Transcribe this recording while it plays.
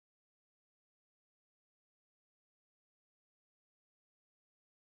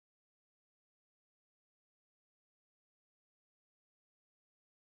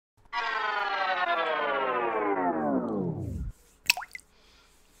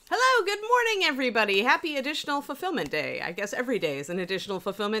Well, good morning, everybody. Happy Additional Fulfillment Day. I guess every day is an Additional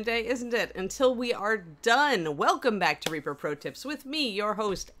Fulfillment Day, isn't it? Until we are done. Welcome back to Reaper Pro Tips with me, your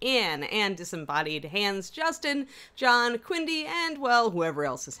host, Anne, and disembodied hands, Justin, John, Quindy, and, well, whoever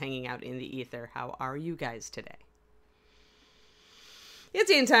else is hanging out in the ether. How are you guys today? It's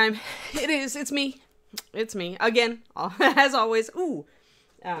Anne time. It is. It's me. It's me. Again, as always. Ooh.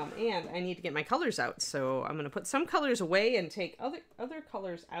 And I need to get my colors out, so I'm going to put some colors away and take other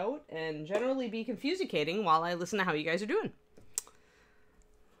colors out and generally be confusicating while I listen to how you guys are doing.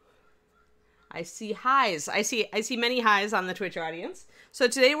 I see highs. I see many highs on the Twitch audience. So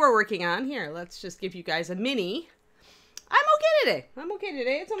today we're working on, here, let's just give you guys a mini. I'm okay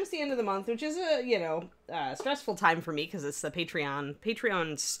today. It's almost the end of the month, which is a, stressful time for me because it's the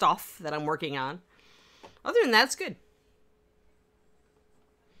Patreon stuff that I'm working on. Other than that, it's good.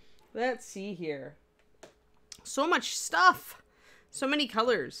 Let's see here. So much stuff. So many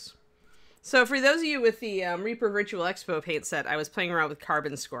colors. So for those of you with the Reaper Virtual Expo paint set, I was playing around with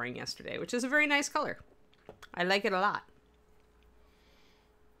carbon scoring yesterday, which is a very nice color. I like it a lot.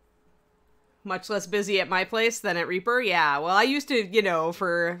 Much less busy at my place than at Reaper. Yeah, well, I used to,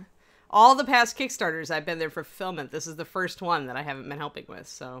 for all the past Kickstarters, I've been there for fulfillment. This is the first one that I haven't been helping with,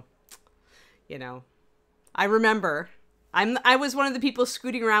 so, I remember... I was one of the people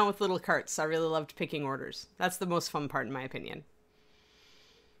scooting around with little carts. I really loved picking orders. That's the most fun part, in my opinion.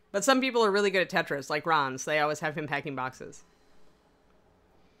 But some people are really good at Tetris, like Ron, so they always have him packing boxes.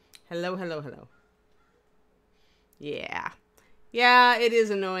 Hello, hello, hello. Yeah. Yeah, it is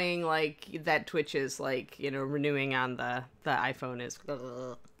annoying, like, that Twitch is, like, renewing on the iPhone is...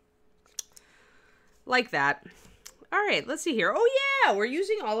 like that. All right, let's see here. Oh, yeah, we're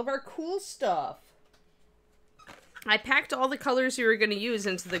using all of our cool stuff. I packed all the colors we were going to use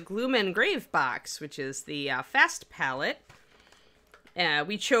into the Gloom Engrave box, which is the Fast palette.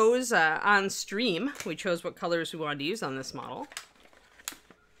 We chose on stream, we chose what colors we wanted to use on this model.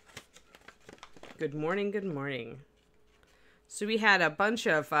 Good morning, good morning. So we had a bunch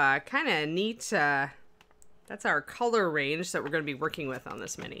of kind of neat, that's our color range that we're going to be working with on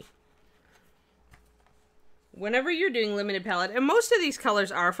this mini. Whenever you're doing limited palette, and most of these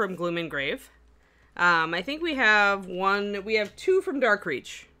colors are from Gloom Engrave. I think we have two from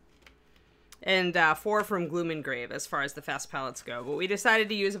Darkreach and 4 from Gloom Engrave as far as the fast palettes go. But we decided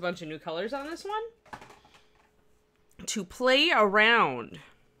to use a bunch of new colors on this one to play around.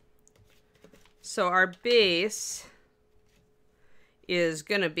 So our base is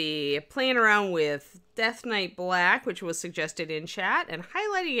going to be playing around with Death Knight Black, which was suggested in chat, and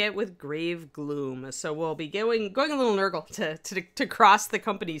highlighting it with Grave Gloom. So we'll be going a little Nurgle to cross the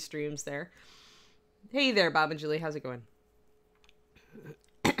company streams there. Hey there, Bob and Julie. How's it going?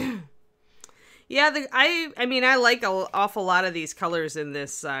 Yeah, I like an awful lot of these colors in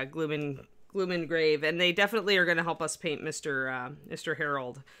this Gloom Engrave, and they definitely are going to help us paint Mr.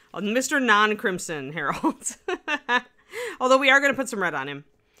 Herald. Mr. Non-Crimson Herald. Although we are going to put some red on him.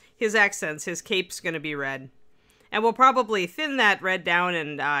 His accents, his cape's going to be red. And we'll probably thin that red down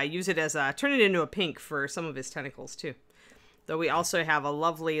and use it as turn it into a pink for some of his tentacles, too. Though we also have a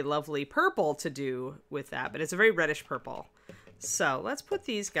lovely, lovely purple to do with that, but it's a very reddish purple. So let's put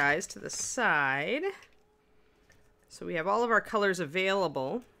these guys to the side. So we have all of our colors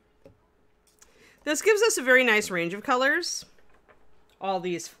available. This gives us a very nice range of colors. All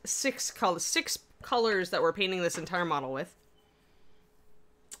these six colors that we're painting this entire model with.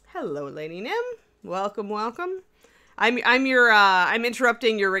 Hello, Lady Nim. Welcome, welcome. I'm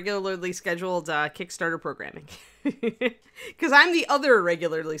interrupting your regularly scheduled Kickstarter programming. Because I'm the other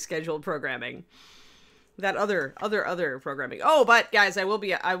regularly scheduled programming. That other programming. Oh, but guys, I will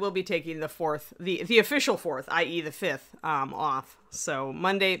be taking the 4th, the official 4th, i.e. the 5th, off. So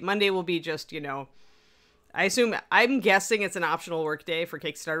Monday will be just, I'm guessing it's an optional work day for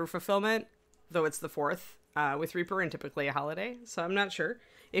Kickstarter fulfillment, though it's the 4th, with Reaper and typically a holiday. So I'm not sure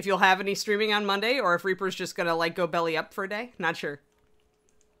if you'll have any streaming on Monday or if Reaper's just gonna like go belly up for a day. Not sure.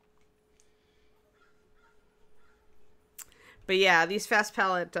 But yeah, these fast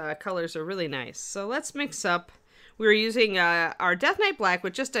palette colors are really nice. So let's mix up. We're using our Death Knight Black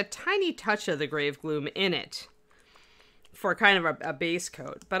with just a tiny touch of the Grave Gloom in it for kind of a base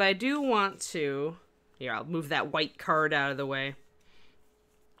coat. But I do want to... Here, I'll move that white card out of the way.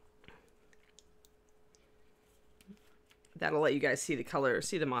 That'll let you guys see the color,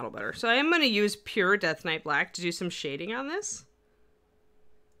 see the model better. So I am going to use pure Death Knight Black to do some shading on this.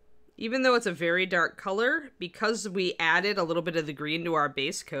 Even though it's a very dark color, because we added a little bit of the green to our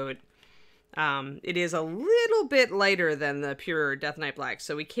base coat, it is a little bit lighter than the pure Death Knight Black,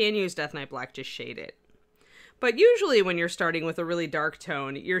 so we can use Death Knight Black to shade it. But usually when you're starting with a really dark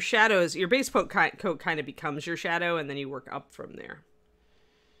tone, your shadows, your base coat kind of becomes your shadow, and then you work up from there.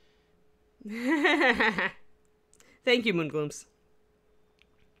 Thank you, Moonglooms.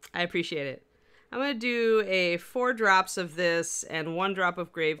 I appreciate it. I'm going to do a 4 drops of this and 1 drop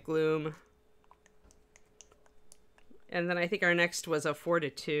of Grave Gloom. And then I think our next was a 4 to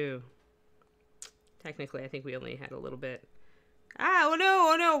 2. Technically, I think we only had a little bit. Ah, oh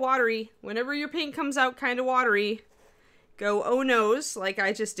no, watery. Whenever your paint comes out kind of watery, go oh no's, like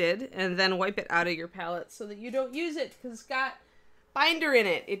I just did, and then wipe it out of your palette so that you don't use it, because it's got binder in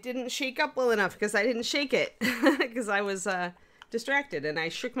it. It didn't shake up well enough because I didn't shake it, because I was distracted, and I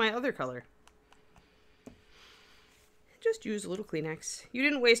shook my other color. Just use a little Kleenex. You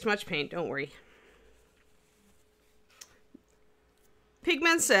didn't waste much paint, don't worry.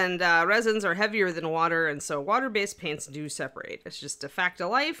 Pigments and resins are heavier than water, and so water-based paints do separate. It's just a fact of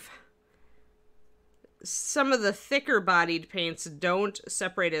life. Some of the thicker-bodied paints don't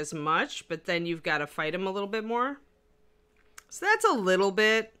separate as much, but then you've got to fight them a little bit more. So that's a little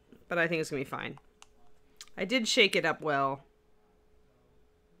bit, but I think it's going to be fine. I did shake it up well.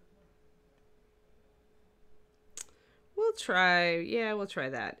 We'll try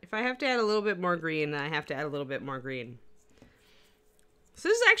that. If I have to add a little bit more green, then I have to add a little bit more green. So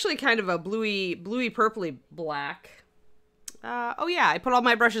this is actually kind of a bluey purpley black. Oh yeah, I put all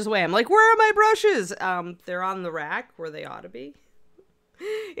my brushes away. I'm like, where are my brushes? They're on the rack where they ought to be.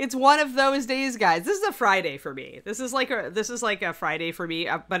 It's one of those days, guys. This is a Friday for me. This is like a Friday for me,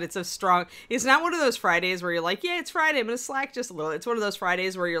 but it's it's not one of those Fridays where you're like, yeah, it's Friday, I'm gonna slack just a little. It's one of those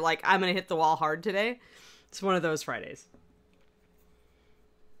Fridays where you're like, I'm gonna hit the wall hard today. It's one of those Fridays.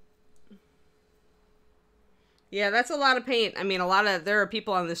 Yeah, that's a lot of paint. I mean, there are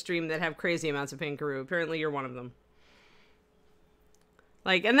people on the stream that have crazy amounts of paint, Guru. Apparently you're one of them.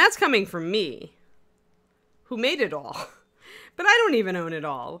 Like, and that's coming from me, who made it all. But I don't even own it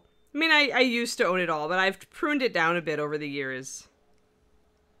all. I mean, I used to own it all, but I've pruned it down a bit over the years.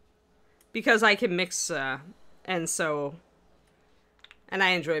 Because I can mix, and I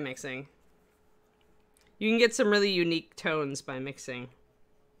enjoy mixing. You can get some really unique tones by mixing.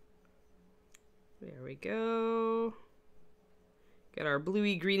 There we go. Get our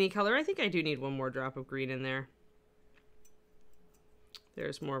bluey greeny color. I think I do need one more drop of green in there.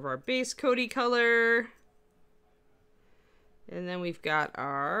 There's more of our base coaty color. And then we've got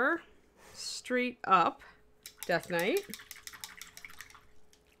our straight up Death Knight.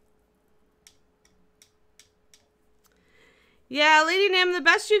 Yeah, Lady Nam, the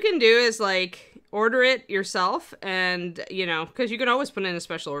best you can do is like order it yourself, and you know, because you can always put in a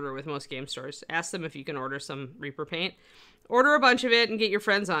special order with most game stores. Ask them if you can order some Reaper paint. Order a bunch of it and get your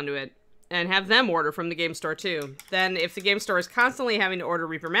friends onto it, and have them order from the game store too. Then if the game store is constantly having to order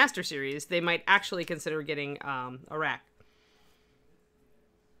Reaper Master Series, they might actually consider getting a rack.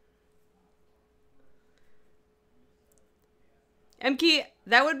 MK,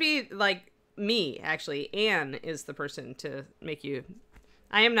 that would be like me, actually. Anne is the person to make you...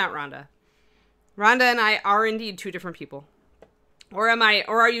 I am not Rhonda. Rhonda and I are indeed two different people. Or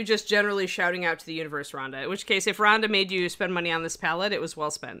are you just generally shouting out to the universe, Rhonda? In which case, if Rhonda made you spend money on this palette, it was well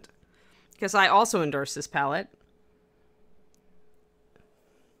spent. Because I also endorse this palette.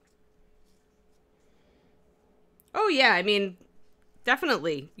 Oh yeah, I mean,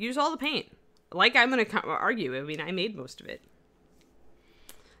 definitely. Use all the paint. Like I'm going to argue, I mean, I made most of it.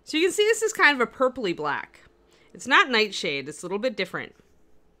 So you can see this is kind of a purpley black. It's not Nightshade, it's a little bit different.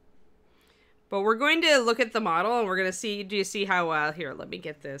 But we're going to look at the model and we're going to see, do you see how, here, let me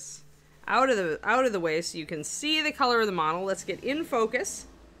get this out of the way so you can see the color of the model. Let's get in focus.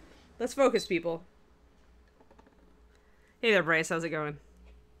 Let's focus, people. Hey there, Bryce, how's it going?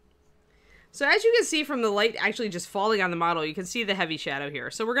 So as you can see from the light actually just falling on the model, you can see the heavy shadow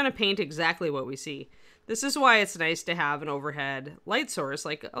here. So we're going to paint exactly what we see. This is why it's nice to have an overhead light source,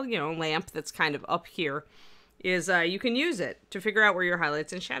 like, you know, a lamp that's kind of up here, is you can use it to figure out where your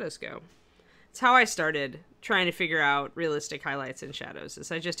highlights and shadows go. It's how I started trying to figure out realistic highlights and shadows,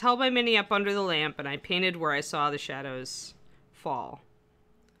 is I just held my mini up under the lamp and I painted where I saw the shadows fall.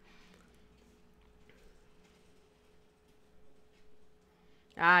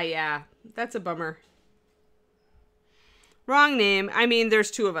 Ah, yeah, that's a bummer. Wrong name. I mean,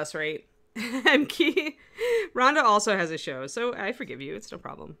 there's two of us, right? MK. Rhonda also has a show, so I forgive you. It's no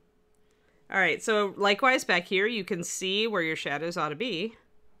problem. All right, so likewise back here, you can see where your shadows ought to be.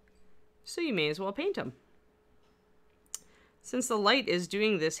 So you may as well paint them. Since the light is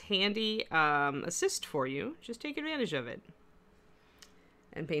doing this handy assist for you, just take advantage of it.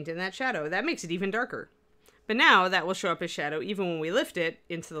 And paint in that shadow. That makes it even darker. But now that will show up as shadow even when we lift it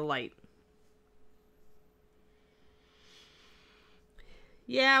into the light.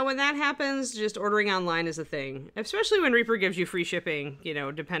 Yeah, when that happens, just ordering online is a thing. Especially when Reaper gives you free shipping, you know,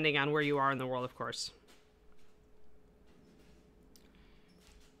 depending on where you are in the world, of course.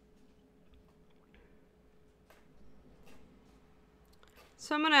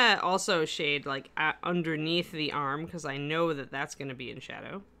 So I'm going to also shade, like, underneath the arm, because I know that that's going to be in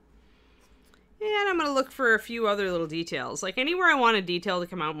shadow. And I'm going to look for a few other little details. Like, anywhere I want a detail to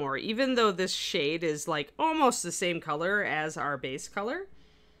come out more, even though this shade is, like, almost the same color as our base color.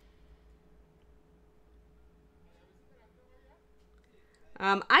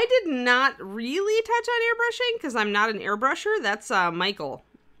 I did not really touch on airbrushing, because I'm not an airbrusher. That's Michael.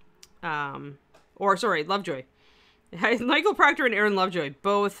 Sorry, Lovejoy. Michael Proctor and Aaron Lovejoy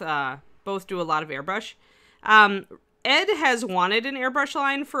both do a lot of airbrush. Ed has wanted an airbrush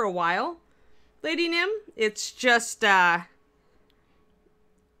line for a while, Lady Nim. It's just,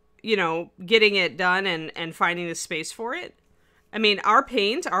 you know, getting it done and finding the space for it. I mean, our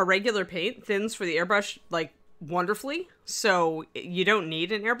regular paint, thins for the airbrush, like, wonderfully. So you don't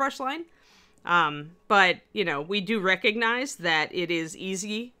need an airbrush line. But, you know, we do recognize that it is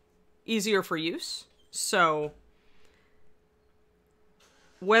easier for use. So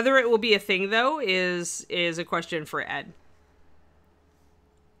whether it will be a thing, though, is a question for Ed.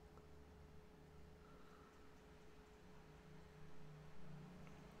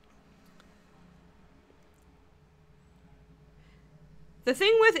 The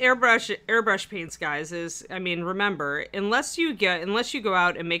thing with airbrush paints, guys, is, I mean, remember, unless you go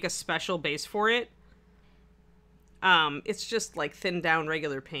out and make a special base for it, it's just like thinned down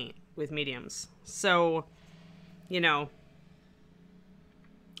regular paint with mediums. So, you know,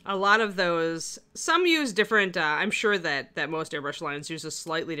 a lot of those, some use different, I'm sure that most airbrush lines use a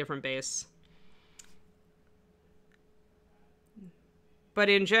slightly different base. But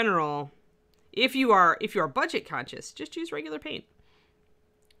in general, if you are budget conscious, just use regular paint.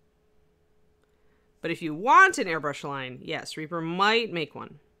 But if you want an airbrush line, yes, Reaper might make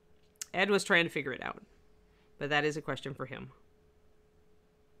one. Ed was trying to figure it out, but that is a question for him.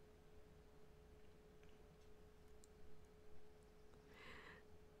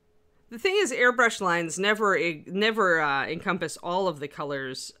 The thing is, airbrush lines never encompass all of the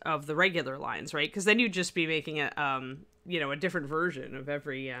colors of the regular lines, right? Because then you'd just be making a you know, a different version of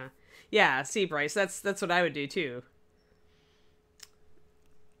every. Yeah, see, Bryce, that's what I would do too.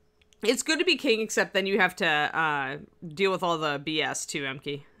 It's good to be king, except then you have to deal with all the BS too,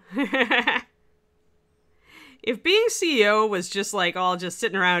 Emke. If being CEO was just like all just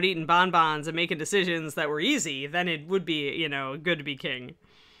sitting around eating bonbons and making decisions that were easy, then it would be, you know, good to be king.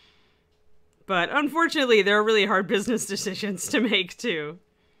 But unfortunately, there are really hard business decisions to make too.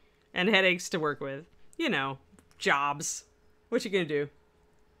 And headaches to work with. You know, jobs. What you gonna do?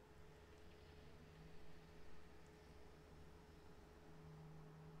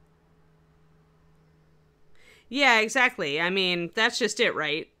 Yeah, exactly. I mean, that's just it,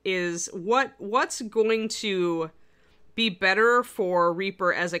 right? Is what's going to be better for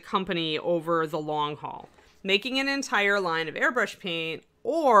Reaper as a company over the long haul? Making an entire line of airbrush paint,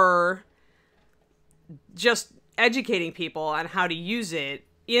 or just educating people on how to use it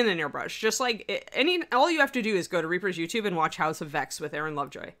in an airbrush. Just like all you have to do is go to Reaper's YouTube and watch House of Vex with Aaron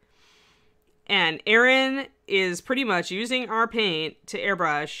Lovejoy. And Aaron is pretty much using our paint to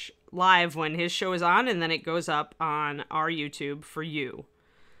airbrush live when his show is on, and then it goes up on our YouTube for you.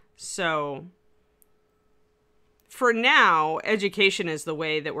 So for now, education is the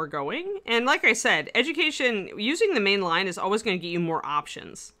way that we're going. And like I said, education, using the main line is always going to get you more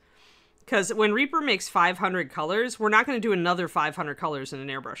options. Because when Reaper makes 500 colors, we're not going to do another 500 colors in an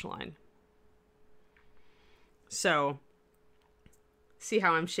airbrush line. So see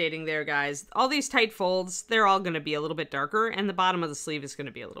how I'm shading there, guys? All these tight folds, they're all going to be a little bit darker, and the bottom of the sleeve is going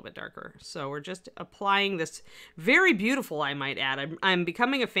to be a little bit darker. So we're just applying this. Very beautiful, I might add. I'm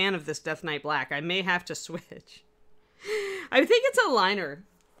becoming a fan of this Death Knight Black. I may have to switch. I think it's a liner.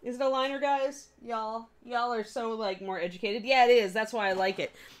 Is it a liner, guys? Y'all are so, like, more educated. Yeah, it is. That's why I like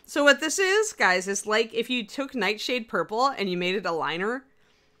it. So what this is, guys, is like if you took Nightshade Purple and you made it a liner,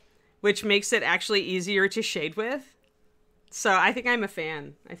 which makes it actually easier to shade with. So I think I'm a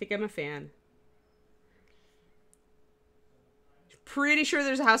fan. Pretty sure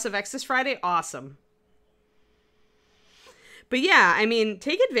there's a House of X this Friday. Awesome. But yeah, I mean,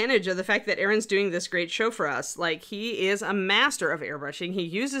 take advantage of the fact that Aaron's doing this great show for us. Like, he is a master of airbrushing. He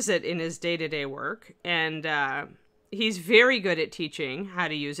uses it in his day-to-day work, and he's very good at teaching how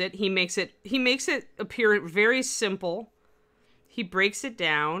to use it. He makes it appear very simple. He breaks it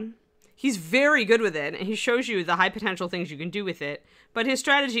down. He's very good with it, and he shows you the high potential things you can do with it. But his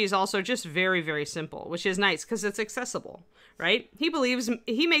strategy is also just very, very simple, which is nice because it's accessible, right? He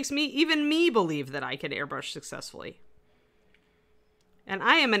makes even me believe that I can airbrush successfully. And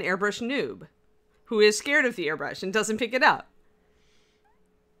I am an airbrush noob who is scared of the airbrush and doesn't pick it up.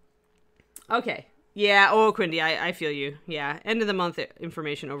 Okay. Yeah. Oh, Quindy, I feel you. Yeah. End of the month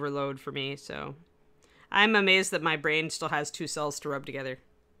information overload for me. So I'm amazed that my brain still has 2 cells to rub together.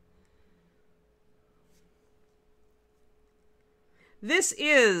 This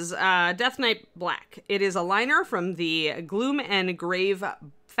is Death Knight Black. It is a liner from the Gloom and Grave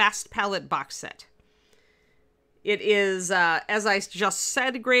Fast Palette box set. It is, as I just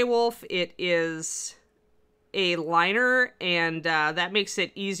said, Grey Wolf, it is a liner, and that makes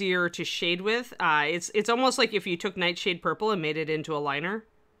it easier to shade with. It's almost like if you took Nightshade Purple and made it into a liner,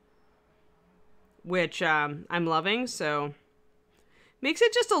 which I'm loving, so makes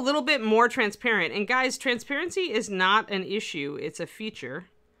it just a little bit more transparent. And guys, transparency is not an issue, it's a feature.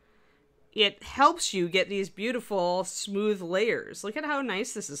 It helps you get these beautiful, smooth layers. Look at how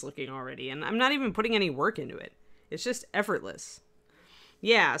nice this is looking already, and I'm not even putting any work into it. It's just effortless.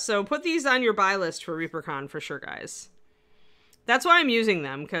 Yeah, so put these on your buy list for ReaperCon for sure, guys. That's why I'm using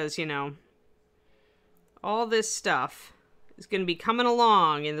them, because, you know, all this stuff is going to be coming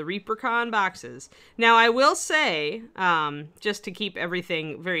along in the ReaperCon boxes. Now, I will say, just to keep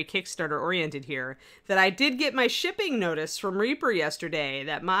everything very Kickstarter-oriented here, that I did get my shipping notice from Reaper yesterday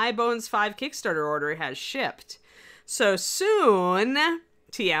that my Bones 5 Kickstarter order has shipped. So soon,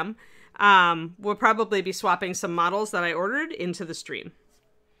 TM, we'll probably be swapping some models that I ordered into the stream.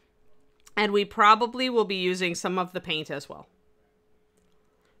 And we probably will be using some of the paint as well.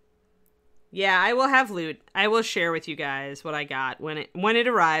 Yeah, I will have loot. I will share with you guys what I got when it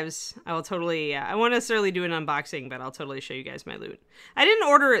arrives. I will totally, I won't necessarily do an unboxing, but I'll totally show you guys my loot. I didn't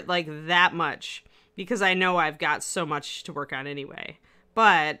order it like that much because I know I've got so much to work on anyway.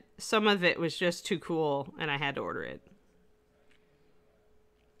 But some of it was just too cool and I had to order it.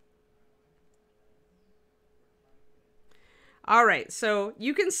 All right, so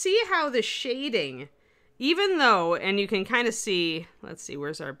you can see how the shading, even though, and you can kind of see, let's see,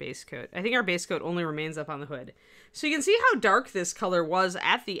 where's our base coat? I think our base coat only remains up on the hood. So you can see how dark this color was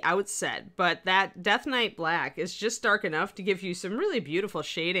at the outset, but that Death Knight Black is just dark enough to give you some really beautiful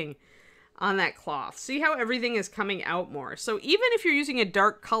shading on that cloth. See how everything is coming out more. So even if you're using a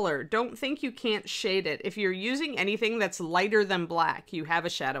dark color, don't think you can't shade it. If you're using anything that's lighter than black, you have a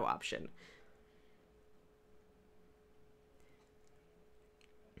shadow option.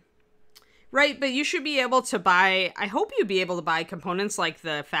 Right, but you should be able to buy, I hope you'd be able to buy components like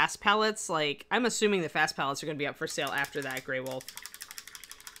the fast palettes. Like, I'm assuming the fast palettes are going to be up for sale after that, Grey Wolf.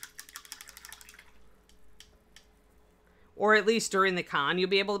 Or at least during the con, you'll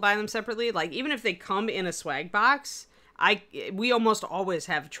be able to buy them separately. Like, even if they come in a swag box, we almost always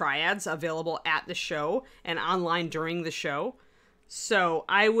have triads available at the show and online during the show. So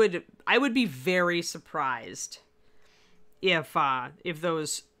I would be very surprised if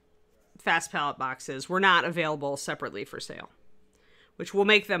those fast palette boxes were not available separately for sale, which will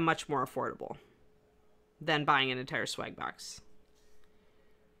make them much more affordable than buying an entire swag box.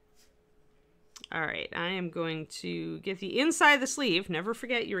 All right, I am going to get the inside of the sleeve. Never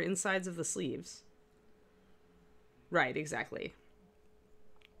forget your insides of the sleeves. Right, exactly.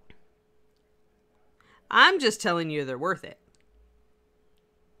 I'm just telling you they're worth it.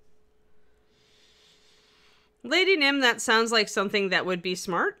 Lady Nim, that sounds like something that would be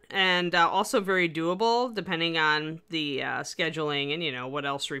smart and also very doable depending on the scheduling and, you know, what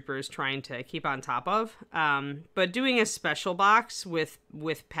else Reaper is trying to keep on top of. But doing a special box with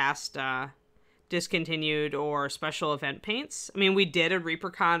past discontinued or special event paints. I mean, we did a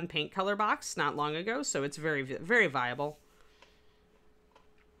ReaperCon paint color box not long ago, so it's very, very viable.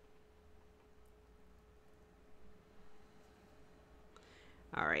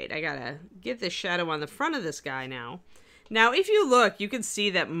 All right, I gotta get the shadow on the front of this guy now. Now, if you look, you can see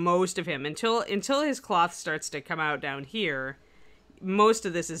that most of him, until his cloth starts to come out down here, most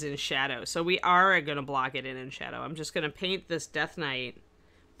of this is in shadow. So we are gonna block it in shadow. I'm just gonna paint this Death Knight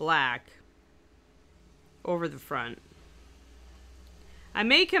black over the front. I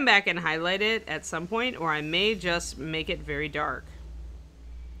may come back and highlight it at some point, or I may just make it very dark.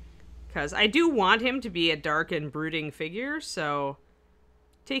 Because I do want him to be a dark and brooding figure, so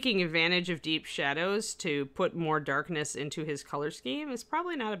taking advantage of deep shadows to put more darkness into his color scheme is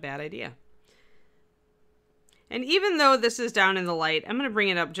probably not a bad idea. And even though this is down in the light, I'm going to bring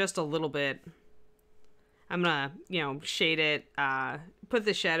it up just a little bit. I'm going to, you know, shade it, put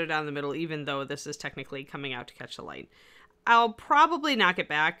the shadow down the middle, even though this is technically coming out to catch the light. I'll probably knock it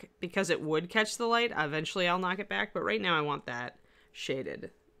back because it would catch the light. Eventually I'll knock it back, but right now I want that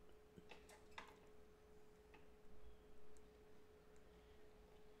shaded.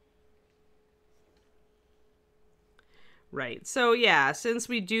 Right. So yeah, since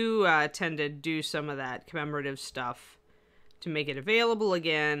we do tend to do some of that commemorative stuff to make it available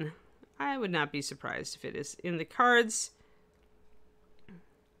again, I would not be surprised if it is in the cards.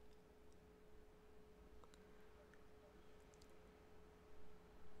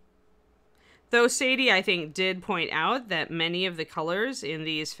 Though Sadie, I think, did point out that many of the colors in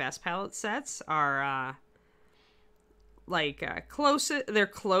these Fast Palette sets are, close. They're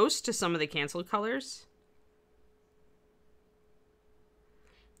close to some of the canceled colors.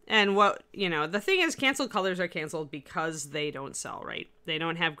 And the thing is, canceled colors are canceled because they don't sell, right? They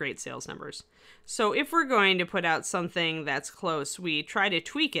don't have great sales numbers. So if we're going to put out something that's close, we try to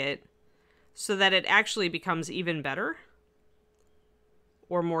tweak it so that it actually becomes even better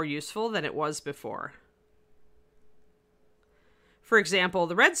or more useful than it was before. For example,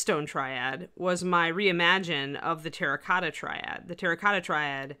 the Redstone Triad was my reimagine of the Terracotta Triad. The Terracotta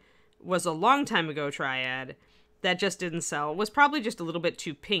Triad was a long time ago triad that just didn't sell. It was probably just a little bit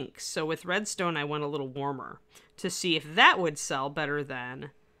too pink. So with Redstone, I went a little warmer to see if that would sell better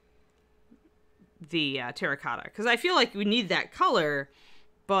than the Terracotta. Because I feel like we need that color,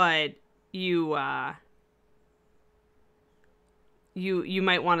 but you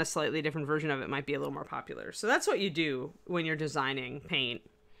might want a slightly different version of it. Might be a little more popular. So that's what you do when you're designing paint.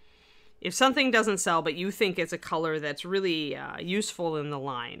 If something doesn't sell, but you think it's a color that's really useful in the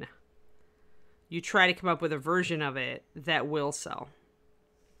line, you try to come up with a version of it that will sell.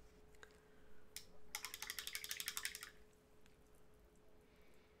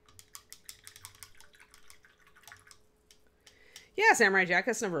 Yeah, Samurai Jack,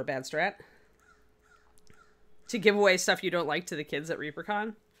 that's never a bad strat. To give away stuff you don't like to the kids at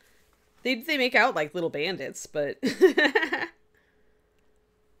ReaperCon. They make out like little bandits, but...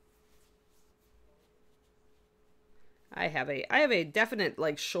 I have a definite,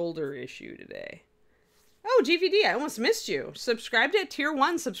 like, shoulder issue today. Oh, GVD, I almost missed you. Subscribed at Tier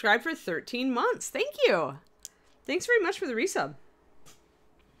 1. Subscribed for 13 months. Thank you. Thanks very much for the resub.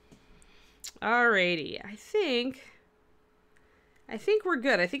 Alrighty. I think we're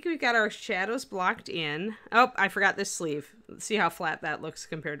good. I think we've got our shadows blocked in. Oh, I forgot this sleeve. Let's see how flat that looks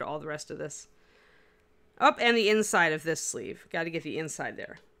compared to all the rest of this. Oh, and the inside of this sleeve. Got to get the inside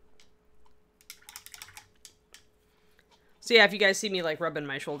there. So yeah, if you guys see me like rubbing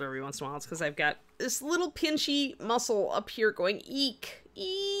my shoulder every once in a while, it's because I've got this little pinchy muscle up here going eek,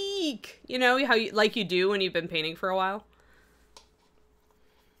 eek. You know how you do when you've been painting for a while?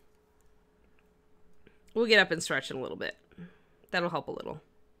 We'll get up and stretch in a little bit. That'll help a little.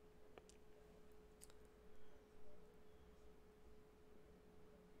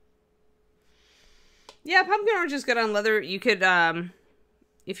 Yeah, pumpkin orange is good on leather. You could,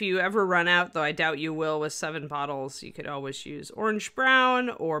 if you ever run out, though I doubt you will with 7 bottles, you could always use orange brown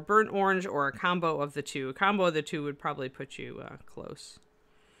or burnt orange or a combo of the two. A combo of the two would probably put you close.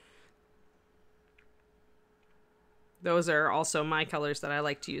 Those are also my colors that I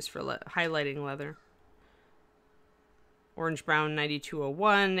like to use for highlighting leather. Orange brown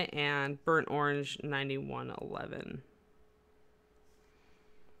 9201 and burnt orange 9111.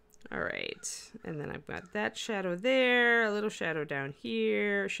 All right, and then I've got that shadow there, a little shadow down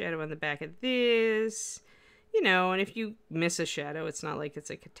here, shadow on the back of this. You know, and if you miss a shadow, it's not like it's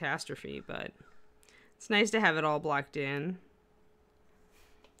a catastrophe, but it's nice to have it all blocked in.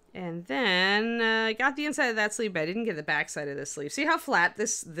 And then I got the inside of that sleeve, but I didn't get the back side of this sleeve. See how flat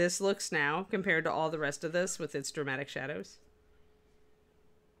this looks now compared to all the rest of this with its dramatic shadows?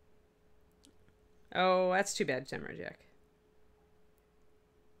 Oh, that's too bad, Samurai Jack.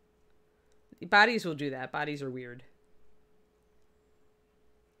 Bodies will do that. Bodies are weird.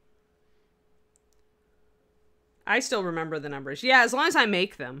 I still remember the numbers. Yeah, as long as I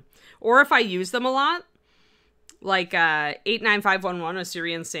make them. Or if I use them a lot. Like 89511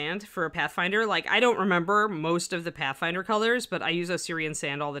 Assyrian Sand for a Pathfinder. Like, I don't remember most of the Pathfinder colors, but I use Assyrian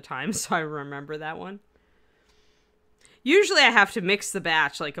Sand all the time, so I remember that one. Usually I have to mix the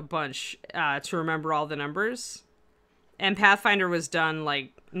batch, like, a bunch to remember all the numbers. And Pathfinder was done,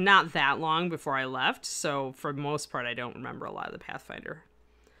 like, not that long before I left, so for the most part I don't remember a lot of the Pathfinder.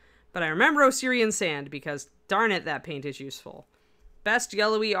 But I remember Assyrian Sand because, darn it, that paint is useful. Best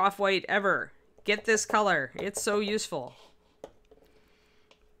yellowy off-white ever. Get this color. It's so useful.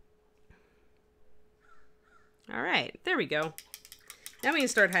 All right, there we go. Now we can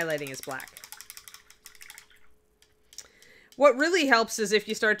start highlighting as black. What really helps is if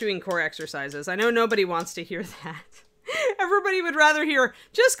you start doing core exercises. I know nobody wants to hear that. Everybody would rather hear,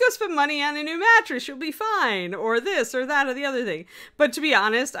 just go spend money on a new mattress, you'll be fine, or this, or that, or the other thing. But to be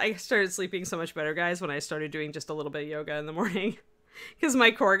honest, I started sleeping so much better, guys, when I started doing just a little bit of yoga in the morning. Because my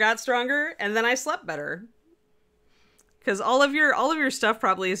core got stronger, and then I slept better. Because all of your stuff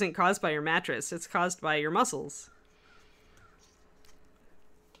probably isn't caused by your mattress, it's caused by your muscles.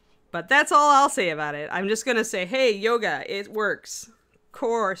 But that's all I'll say about it. I'm just gonna say, hey, yoga, it works.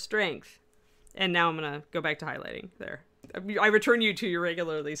 Core strength. And now I'm gonna go back to highlighting. There. I return you to your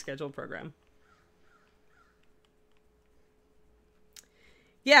regularly scheduled program.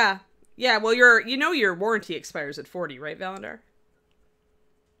 Yeah. Yeah, well, your warranty expires at 40, right, Valandar?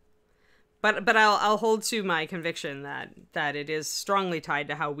 But I'll hold to my conviction that it is strongly tied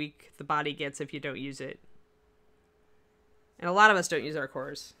to how weak the body gets if you don't use it. And a lot of us don't use our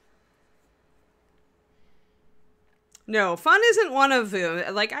cores. No, fun isn't one of them.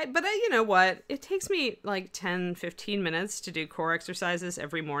 But you know what? It takes me like 10, 15 minutes to do core exercises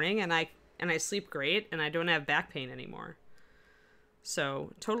every morning, and I sleep great, and I don't have back pain anymore.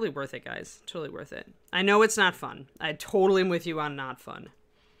 So, totally worth it, guys. Totally worth it. I know it's not fun. I totally am with you on not fun.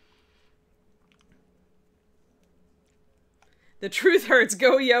 The truth hurts.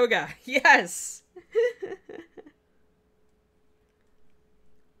 Go yoga. Yes.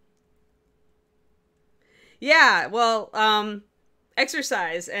 Yeah, well,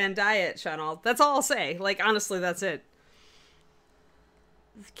 exercise and diet, Chanel. That's all I'll say. Like, honestly, that's it.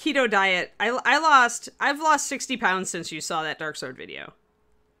 Keto diet. I've lost 60 pounds since you saw that Dark Sword video.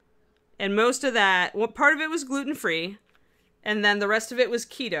 And most of that, well, part of it was gluten-free, and then the rest of it was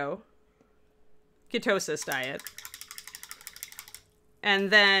ketosis diet. And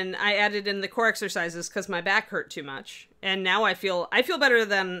then I added in the core exercises because my back hurt too much. And now I feel better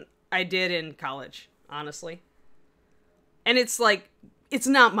than I did in college. Honestly. And it's like, it's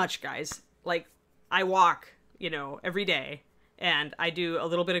not much, guys. Like, I walk, every day, and I do a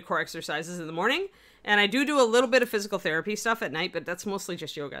little bit of core exercises in the morning, and I do a little bit of physical therapy stuff at night, but that's mostly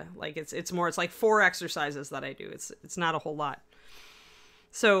just yoga. Like, it's like 4 exercises that I do. It's not a whole lot.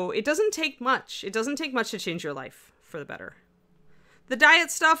 So it doesn't take much. It doesn't take much to change your life for the better. The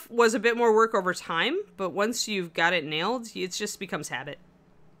diet stuff was a bit more work over time, but once you've got it nailed, it just becomes habit.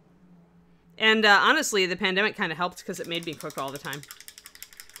 And honestly, the pandemic kind of helped because it made me cook all the time.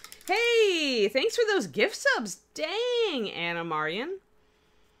 Hey, thanks for those gift subs. Dang, Anna Marian.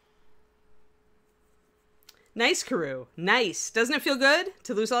 Nice, Karu. Nice. Doesn't it feel good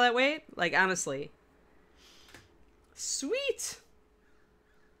to lose all that weight? Like, honestly. Sweet.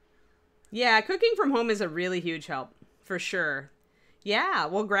 Yeah, cooking from home is a really huge help. For sure. Yeah,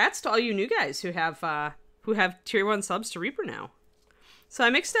 well, grats to all you new guys who have tier 1 subs to Reaper now. So I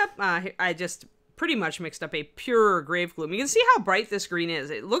mixed up, I just pretty much mixed up a pure Grave Gloom. You can see how bright this green is.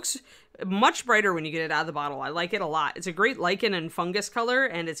 It looks much brighter when you get it out of the bottle. I like it a lot. It's a great lichen and fungus color,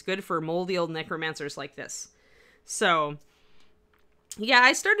 and it's good for moldy old necromancers like this. So, yeah,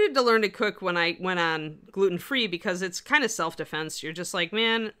 I started to learn to cook when I went on gluten-free because it's kind of self-defense. You're just like,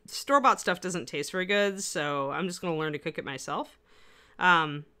 man, store-bought stuff doesn't taste very good, so I'm just going to learn to cook it myself.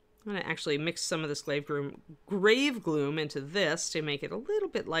 I'm going to actually mix some of this Grave Gloom into this to make it a little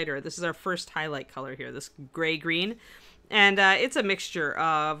bit lighter. This is our first highlight color here, this gray-green. And it's a mixture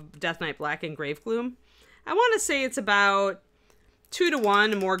of Death Knight Black and Grave Gloom. I want to say it's about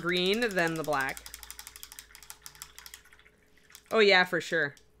 2-to-1 more green than the black. Oh yeah, for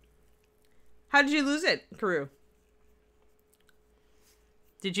sure. How did you lose it, Karu?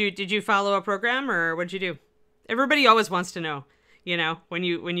 Did you follow a program, or what'd you do? Everybody always wants to know. You know, when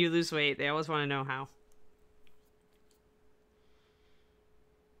you lose weight, they always want to know how.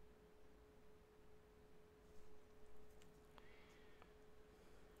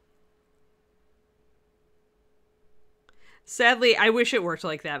 Sadly, I wish it worked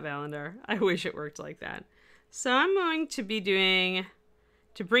like that, Valandar. I wish it worked like that. So I'm going to be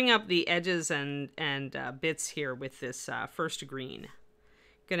to bring up the edges and bits here with this first green.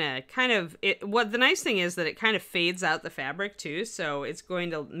 Gonna kind of, what the nice thing is that it kind of fades out the fabric too, so it's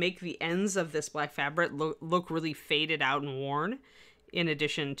going to make the ends of this black fabric look really faded out and worn, in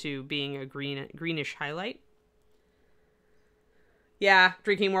addition to being a greenish highlight. Yeah,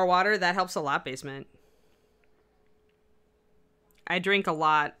 drinking more water, that helps a lot, Basement. I drink a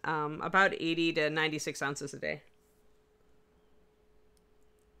lot, about 80 to 96 ounces a day.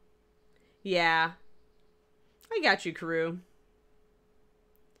 Yeah, I got you, Karu.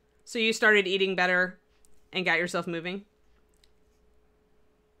 So you started eating better and got yourself moving?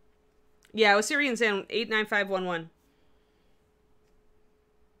 Yeah, Osirian Sound 89511.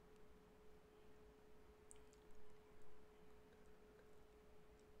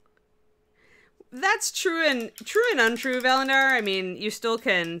 That's true and untrue, Valendar. I mean, you still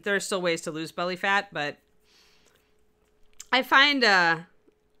can, there's still ways to lose belly fat, but I find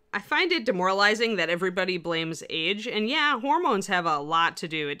it demoralizing that everybody blames age. And yeah, hormones have a lot to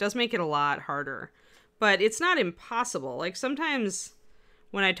do. It does make it a lot harder, but it's not impossible. Like sometimes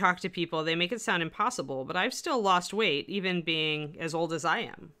when I talk to people, they make it sound impossible, but I've still lost weight, even being as old as I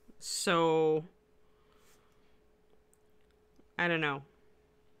am. So I don't know.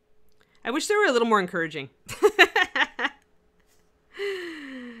 I wish they were a little more encouraging.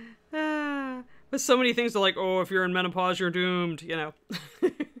 But so many things are like, oh, if you're in menopause, you're doomed, you know.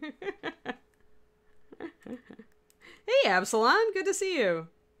 Hey, Absalon, good to see you.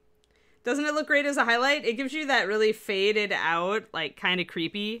 Doesn't it look great as a highlight? It gives you that really faded out, like kind of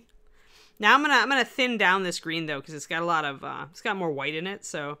creepy. Now I'm gonna thin down this green though, because it's got a lot of it's got more white in it.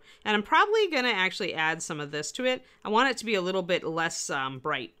 So, and I'm probably gonna actually add some of this to it. I want it to be a little bit less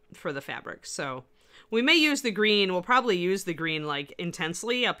bright for the fabric. So we may use the green. We'll probably use the green like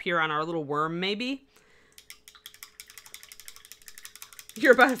intensely up here on our little worm, maybe.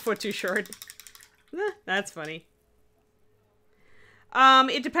 You're about a foot too short. That's funny.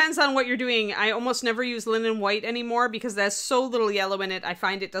 It depends on what you're doing. I almost never use linen white anymore because there's so little yellow in it. I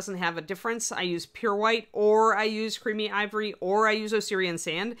find it doesn't have a difference. I use pure white, or I use creamy ivory, or I use Osirian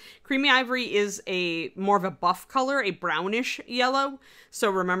sand. Creamy ivory is more of a buff color, a brownish yellow. So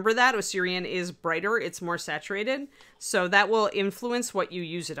remember that. Osirian is brighter. It's more saturated. So that will influence what you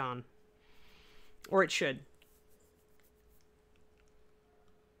use it on. Or it should.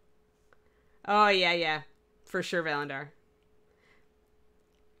 Oh, yeah. For sure, Valendar.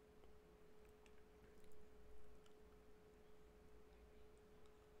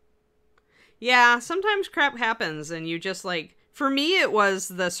 Yeah, sometimes crap happens and you just like, for me it was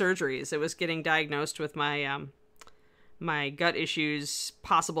the surgeries. It was getting diagnosed with my my gut issues,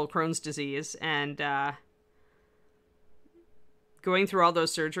 possible Crohn's disease, and going through all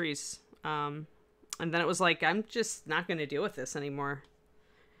those surgeries. And then it was like, I'm just not going to deal with this anymore.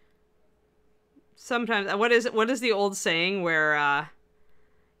 Sometimes, what is the old saying where,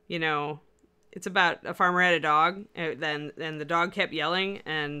 you know, it's about a farmer had a dog, then the dog kept yelling,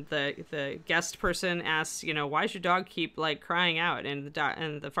 and the guest person asks, you know, why does your dog keep like crying out? And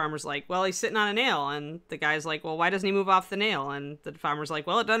the farmer's like, well, he's sitting on a nail. And the guy's like, well, why doesn't he move off the nail? And the farmer's like,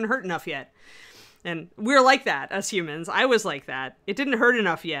 well, it doesn't hurt enough yet. And we're like that as humans. I was like that. It didn't hurt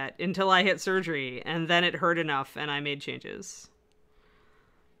enough yet until I hit surgery, and then it hurt enough, and I made changes.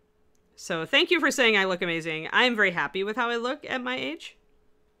 So thank you for saying I look amazing. I'm very happy with how I look at my age.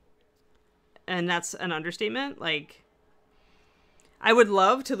 And that's an understatement. Like, I would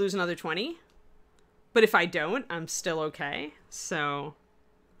love to lose another 20, but if I don't, I'm still okay. So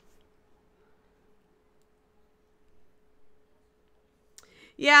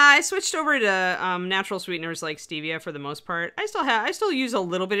yeah, I switched over to natural sweeteners like stevia for the most part. I still use a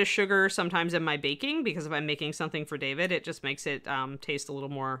little bit of sugar sometimes in my baking, because if I'm making something for David, it just makes it taste a little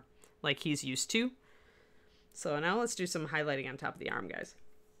more like he's used to. So now let's do some highlighting on top of the arm, guys.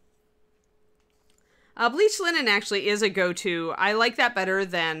 Bleached linen actually is a go-to. I like that better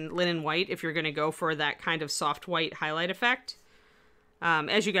than linen white if you're going to go for that kind of soft white highlight effect.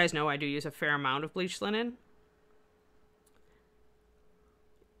 As you guys know, I do use a fair amount of bleached linen.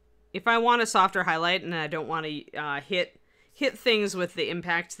 If I want a softer highlight and I don't want to hit things with the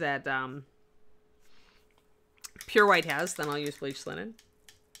impact that pure white has, then I'll use bleached linen.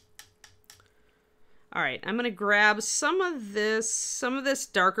 All right, I'm going to grab some of this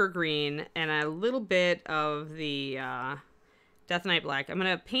darker green and a little bit of the Death Knight Black. I'm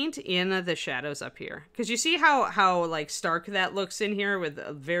going to paint in the shadows up here, because you see how like stark that looks in here with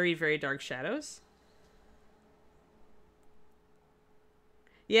very, very dark shadows.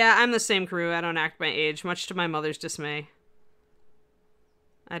 Yeah, I'm the same crew. I don't act my age, much to my mother's dismay.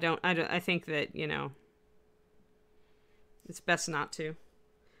 I think that, you know, it's best not to.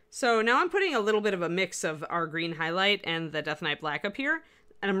 So now I'm putting a little bit of a mix of our green highlight and the Death Knight Black up here,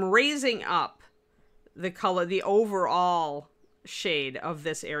 and I'm raising up the color, the overall shade of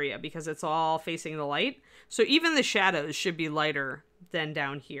this area, because it's all facing the light. So even the shadows should be lighter than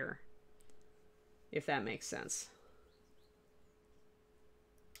down here, if that makes sense.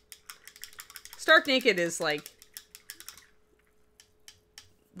 Stark Naked is like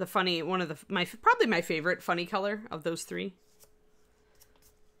the funny, probably my favorite funny color of those three.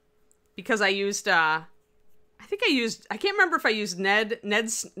 Because I used, I can't remember if I used Ned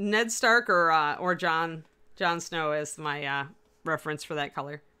Stark or Jon Snow as my reference for that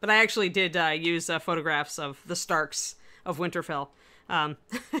color. But I actually did use photographs of the Starks of Winterfell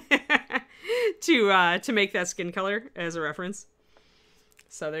to make that skin color as a reference.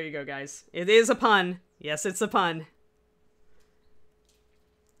 So there you go, guys. It is a pun. Yes, it's a pun.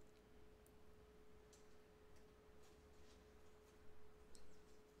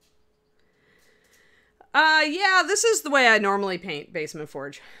 Yeah, this is the way I normally paint Basement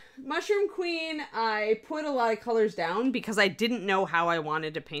Forge. Mushroom Queen, I put a lot of colors down because I didn't know how I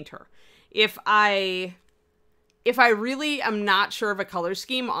wanted to paint her. If I really am not sure of a color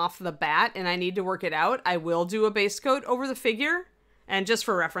scheme off the bat and I need to work it out, I will do a base coat over the figure. And just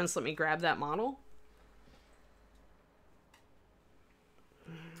for reference, let me grab that model.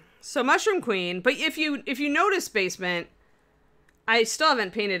 So Mushroom Queen, but if you notice Basement, I still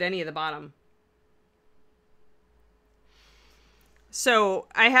haven't painted any of the bottom. So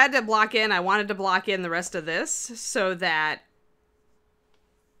I had to block in, I wanted to block in the rest of this so that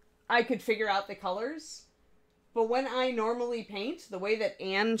I could figure out the colors. But when I normally paint, the way that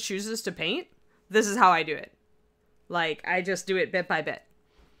Anne chooses to paint, this is how I do it. Like, I just do it bit by bit.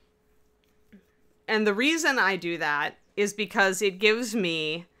 And the reason I do that is because it gives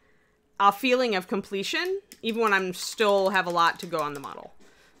me a feeling of completion, even when I'm still have a lot to go on the model.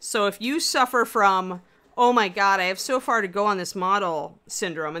 So if you suffer from, oh my god, I have so far to go on this model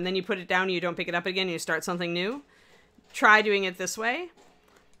syndrome, and then you put it down and you don't pick it up again and you start something new, try doing it this way.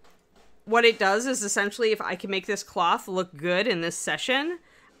 What it does is essentially, if I can make this cloth look good in this session,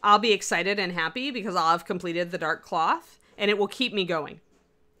 I'll be excited and happy because I'll have completed the dark cloth, and it will keep me going.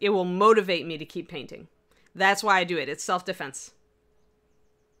 It will motivate me to keep painting. That's why I do it. It's self-defense.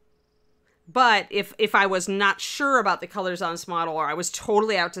 But if I was not sure about the colors on this model, or I was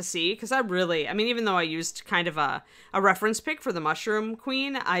totally out to sea, because I mean, even though I used kind of a reference pick for the Mushroom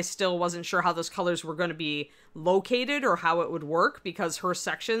Queen, I still wasn't sure how those colors were going to be located or how it would work, because her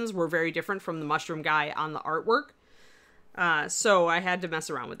sections were very different from the Mushroom guy on the artwork. So I had to mess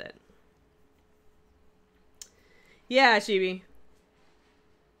around with it. Yeah, Chibi.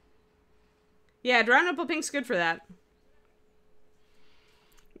 Yeah, Drown Nipple Pink's good for that.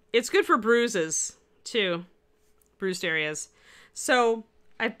 It's good for bruises, too. Bruised areas. So,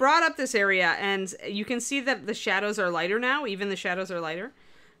 I brought up this area, and you can see that the shadows are lighter now. Even the shadows are lighter.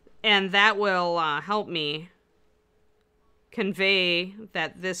 And that will help me convey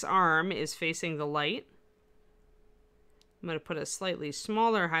that this arm is facing the light. I'm going to put a slightly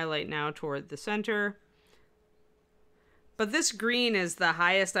smaller highlight now toward the center. But this green is the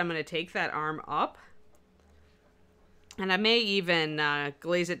highest I'm going to take that arm up. And I may even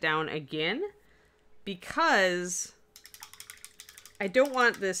glaze it down again because I don't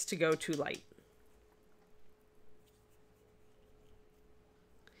want this to go too light.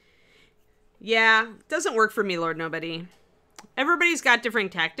 Yeah, doesn't work for me, Lord Nobody. Everybody's got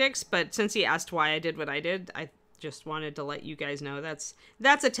different tactics, but since he asked why I did what I did, I just wanted to let you guys know that's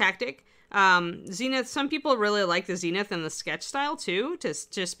a tactic. Zenith, some people really like the Zenith and the sketch style too,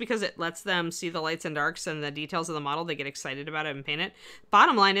 just because it lets them see the lights and darks and the details of the model. They get excited about it and paint it.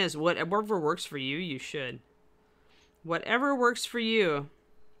 Bottom line is, whatever works for you, you should. Whatever works for you.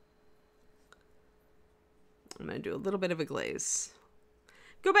 I'm going to do a little bit of a glaze.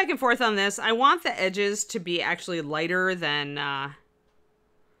 Go back and forth on this. I want the edges to be actually lighter than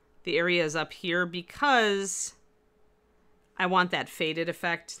the areas up here because I want that faded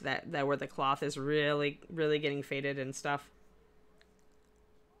effect, that where the cloth is really, really getting faded and stuff.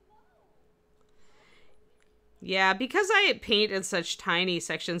 Yeah, because I paint in such tiny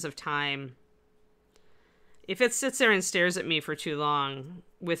sections of time, if it sits there and stares at me for too long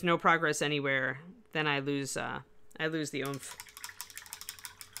with no progress anywhere, then I lose the oomph.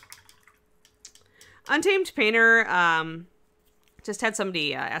 Untamed Painter, just had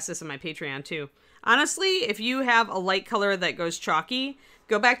somebody ask this on my Patreon too. Honestly, if you have a light color that goes chalky,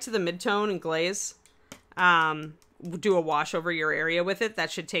 go back to the midtone and glaze. Do a wash over your area with it.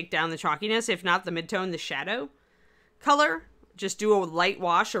 That should take down the chalkiness. If not the midtone, the shadow color. Just do a light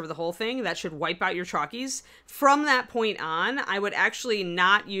wash over the whole thing. That should wipe out your chalkies. From that point on, I would actually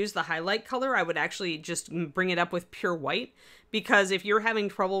not use the highlight color. I would actually just bring it up with pure white. Because if you're having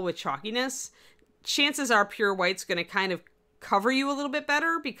trouble with chalkiness, chances are pure white's going to kind of cover you a little bit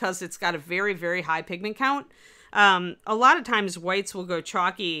better because it's got a very, very high pigment count. A lot of times whites will go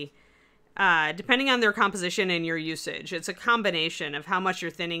chalky depending on their composition and your usage. It's a combination of how much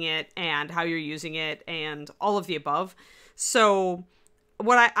you're thinning it and how you're using it and all of the above. So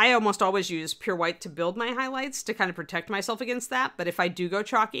what I almost always use pure white to build my highlights to kind of protect myself against that. But if I do go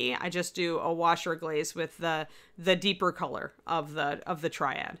chalky, I just do a wash or glaze with the deeper color of the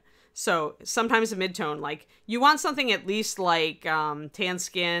triad. So sometimes a midtone, like you want something at least like tan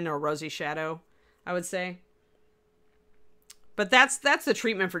skin or rosy shadow, I would say. But that's the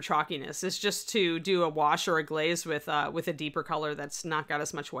treatment for chalkiness. It's just to do a wash or a glaze with a deeper color that's not got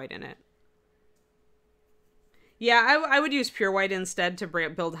as much white in it. Yeah, I would use pure white instead to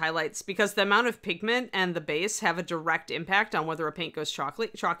build highlights because the amount of pigment and the base have a direct impact on whether a paint goes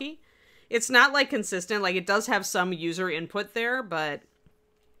chalky. It's not like consistent, like it does have some user input there, but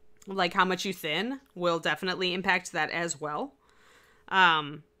like how much you thin will definitely impact that as well.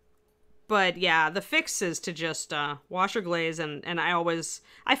 But yeah, the fix is to just wash or glaze, and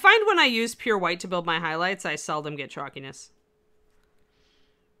I find when I use pure white to build my highlights, I seldom get chalkiness.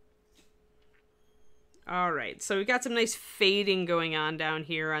 All right, so we got some nice fading going on down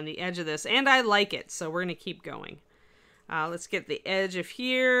here on the edge of this, and I like it, so we're going to keep going. Let's get the edge of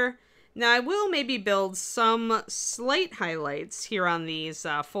here. Now, I will maybe build some slight highlights here on these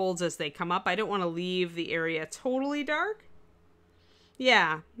folds as they come up. I don't want to leave the area totally dark.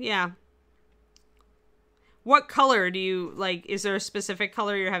 Yeah. What color do you, like, is there a specific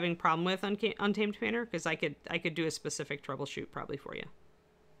color you're having a problem with, Untamed Painter? Because I could do a specific troubleshoot probably for you.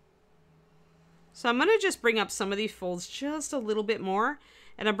 So I'm going to just bring up some of these folds just a little bit more.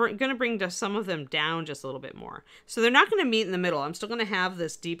 And I'm going to bring some of them down just a little bit more. So they're not going to meet in the middle. I'm still going to have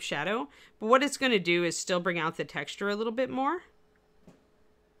this deep shadow. But what it's going to do is still bring out the texture a little bit more.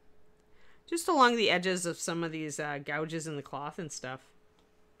 Just along the edges of some of these gouges in the cloth and stuff.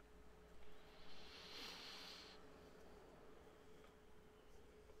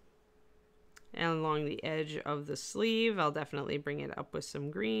 And along the edge of the sleeve, I'll definitely bring it up with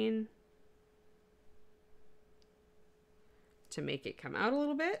some green to make it come out a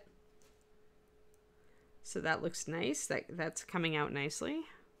little bit. So that looks nice. That's coming out nicely.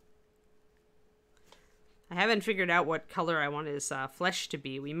 I haven't figured out what color I want his flesh to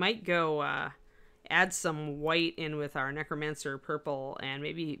be. We might go add some white in with our Necromancer purple and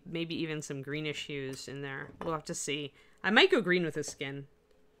maybe even some greenish hues in there. We'll have to see. I might go green with his skin.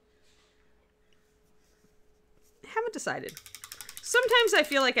 Haven't decided. Sometimes I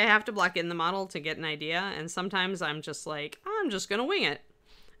feel like I have to block in the model to get an idea, and sometimes I'm just like, I'm just gonna wing it.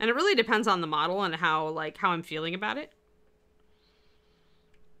 And it really depends on the model and how I'm feeling about it.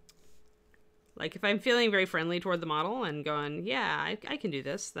 Like if I'm feeling very friendly toward the model and going, yeah, I can do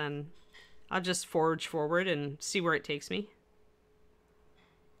this, then I'll just forge forward and see where it takes me.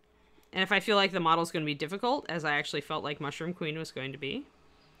 And if I feel like the model's going to be difficult, as I actually felt like Mushroom Queen was going to be,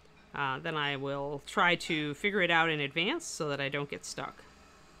 then I will try to figure it out in advance so that I don't get stuck.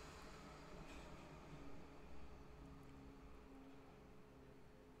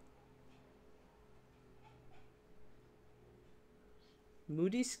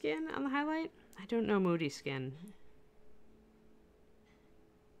 Moody Skin on the highlight? I don't know Moody Skin.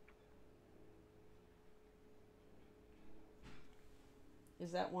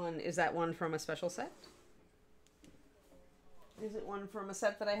 Is that one from a special set? Is it one from a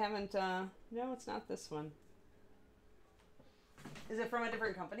set that I haven't, no, it's not this one. Is it from a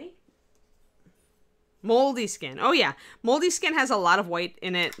different company? Moldy Skin. Oh yeah, Moldy Skin has a lot of white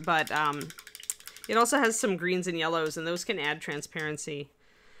in it, but it also has some greens and yellows, and those can add transparency.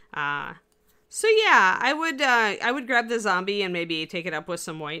 So yeah, I would grab the zombie and maybe take it up with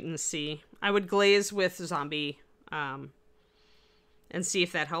some white and see. I would glaze with zombie, and see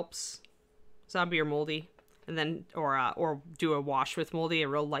if that helps. Zombie or moldy. And then, or do a wash with moldy, a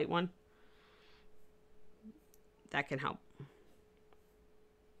real light one. That can help.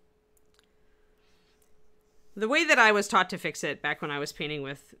 The way that I was taught to fix it back when I was painting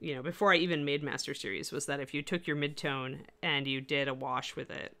with, before I even made Master Series, was that if you took your mid-tone and you did a wash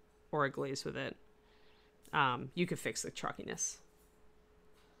with it, or a glaze with it, you could fix the chalkiness.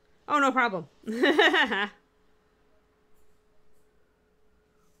 Oh, no problem.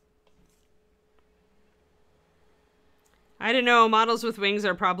 I don't know, models with wings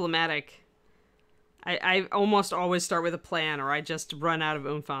are problematic. I almost always start with a plan, or I just run out of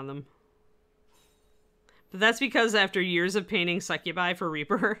oomph on them. But that's because after years of painting succubi for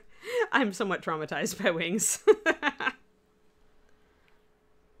Reaper, I'm somewhat traumatized by wings.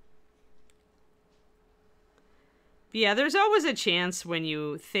 Yeah, there's always a chance when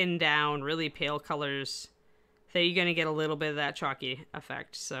you thin down really pale colors that you're going to get a little bit of that chalky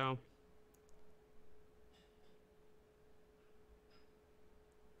effect, so...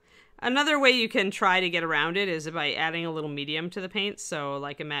 Another way you can try to get around it is by adding a little medium to the paint, so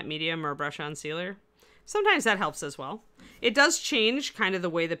like a matte medium or a brush-on sealer. Sometimes that helps as well. It does change kind of the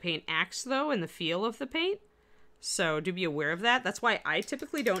way the paint acts, though, and the feel of the paint. So do be aware of that. That's why I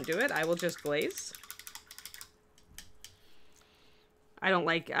typically don't do it. I will just glaze. I don't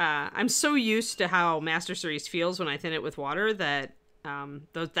like... I'm so used to how Master Series feels when I thin it with water that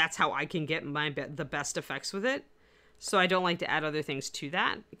that's how I can get the best effects with it. So I don't like to add other things to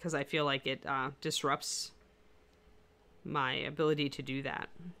that because I feel like it disrupts my ability to do that,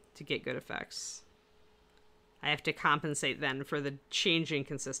 to get good effects. I have to compensate then for the change in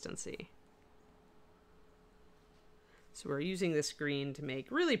consistency. So we're using this green to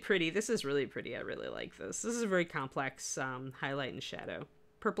make really pretty. This is really pretty. I really like this. This is a very complex highlight and shadow.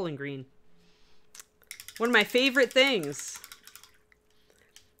 Purple and green. One of my favorite things.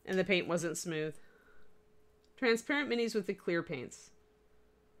 And the paint wasn't smooth. Transparent minis with the clear paints.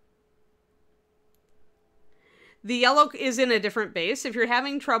 The yellow is in a different base. If you're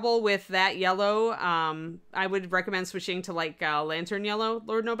having trouble with that yellow, I would recommend switching to like Lantern Yellow,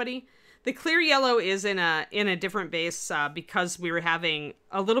 Lord Nobody. The clear yellow is in a different base because we were having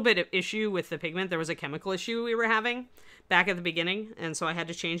a little bit of issue with the pigment. There was a chemical issue we were having back at the beginning, and so I had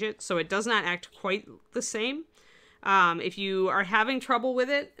to change it. So it does not act quite the same. If you are having trouble with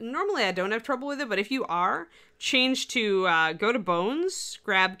it, normally I don't have trouble with it, but if you are, change to go to Bones,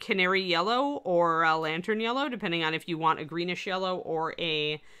 grab Canary Yellow or Lantern Yellow, depending on if you want a greenish yellow or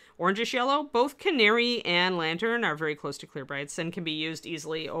a orangish yellow. Both Canary and Lantern are very close to clear brights and can be used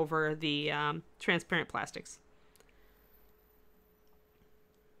easily over the transparent plastics.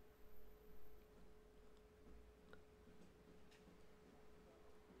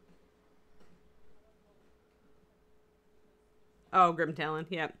 Oh, Grim Talon,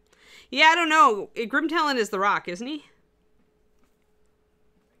 yep. Yeah, I don't know. Grim Talon is the Rock, isn't he?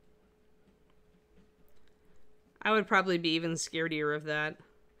 I would probably be even scaredier of that.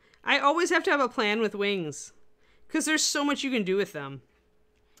 I always have to have a plan with wings. Because there's so much you can do with them.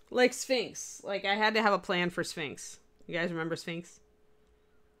 Like Sphinx. Like, I had to have a plan for Sphinx. You guys remember Sphinx?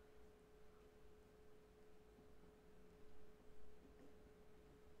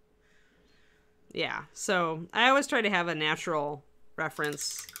 Yeah, so I always try to have a natural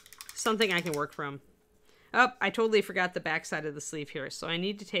reference. Something I can work from. Oh, I totally forgot the back side of the sleeve here. So I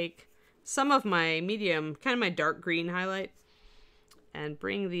need to take some of my medium, kind of my dark green highlight, and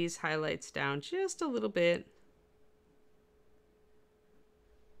bring these highlights down just a little bit.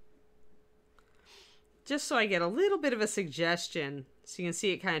 Just so I get a little bit of a suggestion. So you can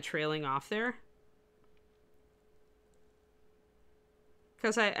see it kind of trailing off there.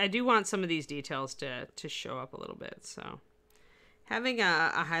 Because I do want some of these details to show up a little bit. So having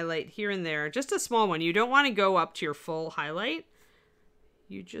a highlight here and there, just a small one. You don't want to go up to your full highlight.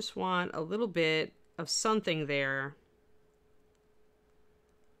 You just want a little bit of something there.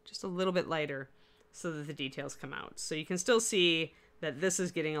 Just a little bit lighter so that the details come out. So you can still see that this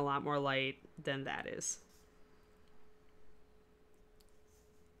is getting a lot more light than that is.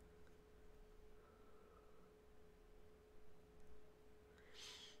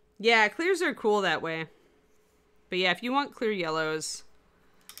 Yeah, clears are cool that way. But yeah, if you want clear yellows,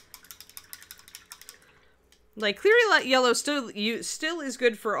 like clear yellow still is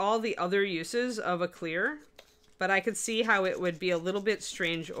good for all the other uses of a clear, but I could see how it would be a little bit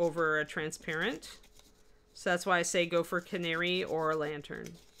strange over a transparent. So that's why I say go for Canary or Lantern.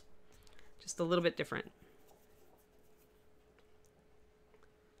 Just a little bit different.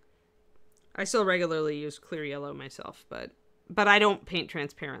 I still regularly use clear yellow myself, but I don't paint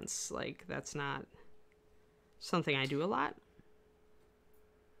transparents. Like, that's not something I do a lot.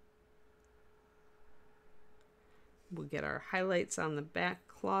 We'll get our highlights on the back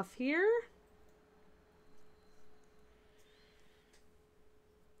cloth here.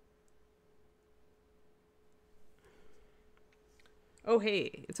 Oh,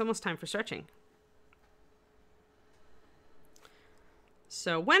 hey, it's almost time for stretching.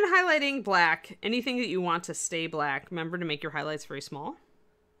 So when highlighting black, anything that you want to stay black, remember to make your highlights very small.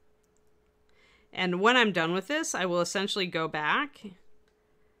 And when I'm done with this, I will essentially go back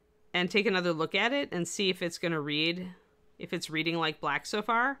and take another look at it and see if it's going to read, if it's reading like black so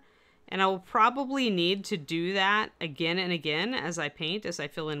far. And I will probably need to do that again and again as I paint, as I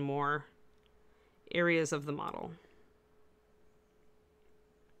fill in more areas of the model.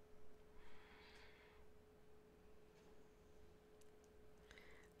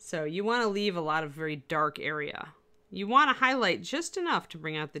 So you want to leave a lot of very dark area. You want to highlight just enough to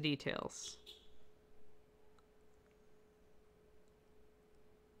bring out the details.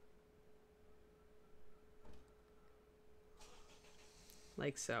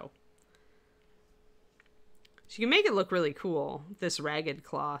 Like so. So you can make it look really cool, this ragged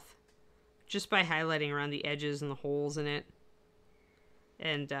cloth, just by highlighting around the edges and the holes in it.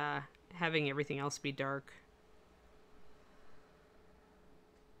 And having everything else be dark.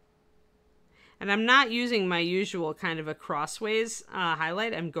 And I'm not using my usual kind of a crossways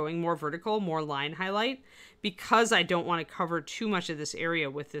highlight. I'm going more vertical, more line highlight, because I don't want to cover too much of this area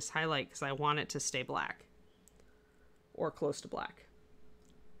with this highlight because I want it to stay black. or close to black.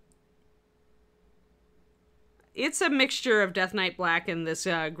 It's a mixture of Death Knight Black and this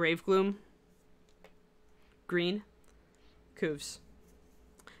Grave Gloom green. Coos.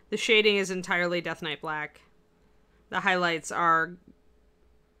 The shading is entirely Death Knight Black. The highlights are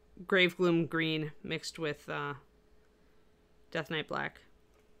Grave Gloom green mixed with Death Knight Black.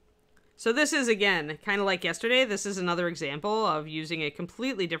 So this is, again, kind of like yesterday, this is another example of using a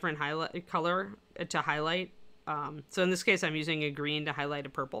completely different color to highlight. So in this case, I'm using a green to highlight a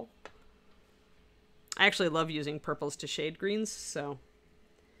purple. I actually love using purples to shade greens, so...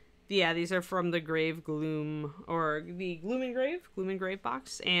 Yeah, these are from the Grave Gloom, or the Gloom and Grave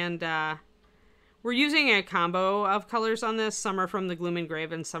box, and we're using a combo of colors on this. Some are from the Gloom and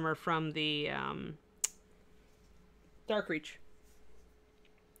Grave, and some are from the Dark Reach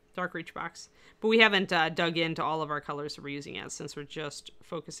box. But we haven't dug into all of our colors that we're using yet, since we're just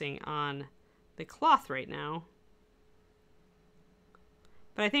focusing on the cloth right now.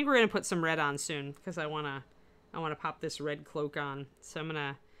 But I think we're going to put some red on soon, because I want to pop this red cloak on. So I'm going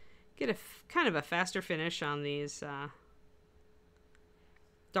to get a kind of a faster finish on these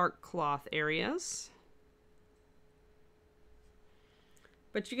dark cloth areas.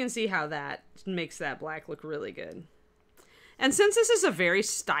 But you can see how that makes that black look really good. And since this is a very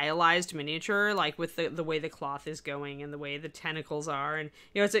stylized miniature, like with the way the cloth is going and the way the tentacles are, and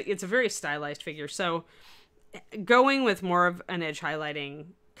you know, it's a very stylized figure. So going with more of an edge highlighting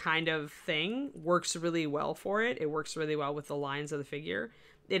kind of thing works really well for it. It works really well with the lines of the figure.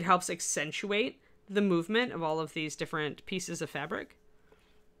 It helps accentuate the movement of all of these different pieces of fabric.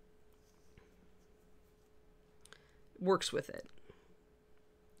 Works with it.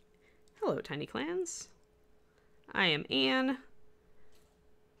 Hello, Tiny Clans. I am Anne.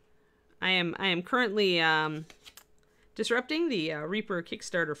 I am currently disrupting the Reaper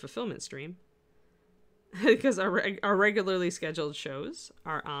Kickstarter fulfillment stream because our regularly scheduled shows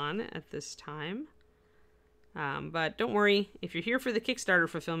are on at this time. But don't worry, if you're here for the Kickstarter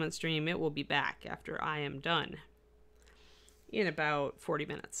fulfillment stream, it will be back after I am done in about 40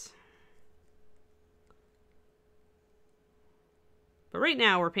 minutes. But right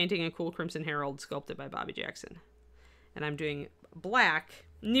now we're painting a cool Crimson Herald sculpted by Bobby Jackson. And I'm doing black,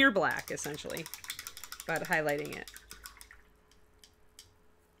 near black essentially, but highlighting it.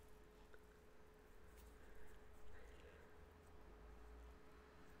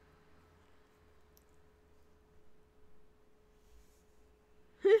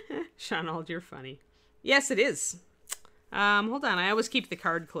 Shonald, you're funny. Yes, it is. Hold on, I always keep the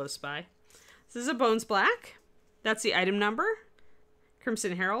card close by. This is a Bones Black. That's the item number.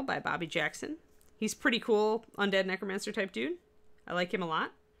 Crimson Herald by Bobby Jackson. He's pretty cool, undead necromancer type dude. I like him a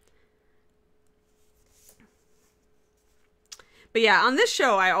lot. But yeah, on this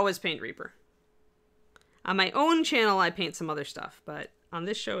show, I always paint Reaper. On my own channel, I paint some other stuff, but on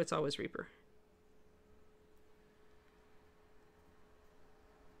this show, it's always Reaper.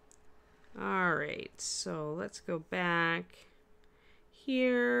 All right, so let's go back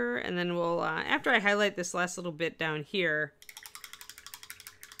here, and then we'll, after I highlight this last little bit down here,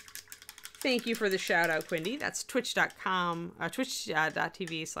 thank you for the shout out, Quindy. That's twitch.com,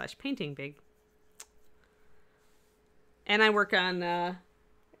 twitch.tv/paintingbig. And I work on,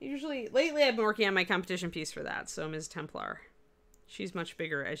 lately I've been working on my competition piece for that, so Ms. Templar. She's much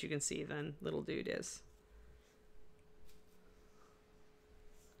bigger, as you can see, than little dude is.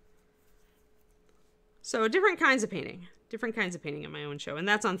 So different kinds of painting on my own show. And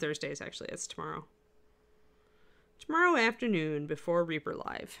that's on Thursdays, actually. It's tomorrow. Tomorrow afternoon before Reaper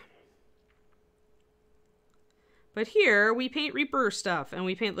Live. But here we paint Reaper stuff and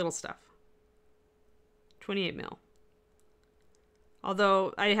we paint little stuff. 28 mil.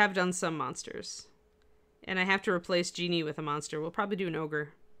 Although I have done some monsters. And I have to replace Genie with a monster. We'll probably do an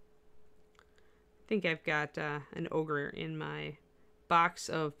ogre. I think I've got an ogre in my box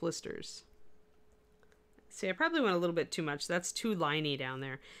of blisters. See, I probably went a little bit too much. That's too liney down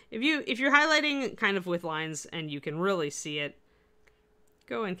there. If you're highlighting kind of with lines and you can really see it,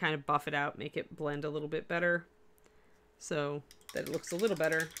 go and kind of buff it out, make it blend a little bit better so that it looks a little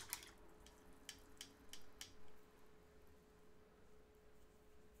better.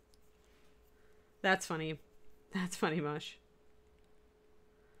 That's funny. That's funny, Mush.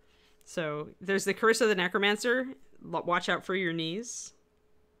 So there's the Curse of the Necromancer. Watch out for your knees.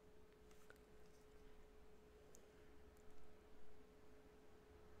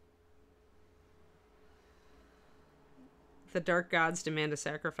 The dark gods demand a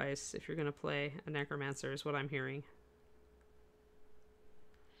sacrifice if you're going to play a necromancer, is what I'm hearing.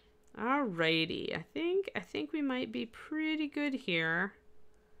 Alrighty, I think we might be pretty good here.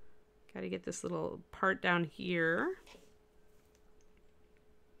 Got to get this little part down here.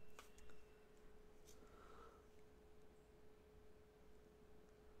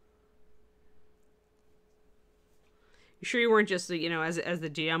 You sure you weren't just, you know, as the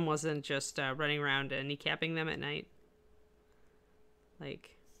GM wasn't just running around and kneecapping them at night?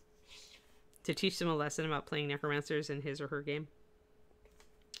 Like, to teach them a lesson about playing necromancers in his or her game?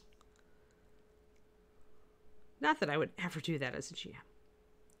 Not that I would ever do that as a GM.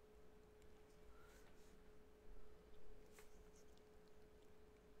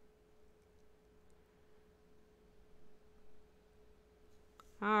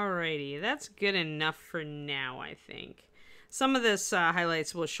 Alrighty, that's good enough for now, I think. Some of this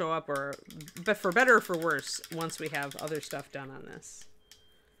highlights will show up, but for better or for worse, once we have other stuff done on this.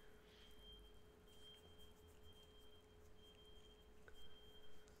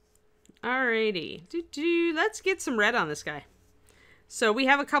 Alrighty, let's get some red on this guy. So we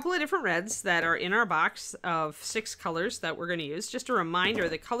have a couple of different reds that are in our box of 6 colors that we're going to use. Just a reminder,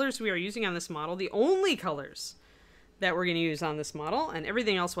 the colors we are using on this model, the only colors that we're going to use on this model, and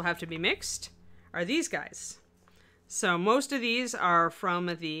everything else will have to be mixed, are these guys. So most of these are from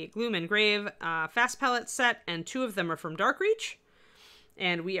the Gloom and Grave Fast Palette set, and 2 of them are from Darkreach.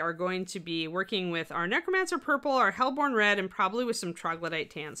 And we are going to be working with our Necromancer Purple, our Hellborn Red, and probably with some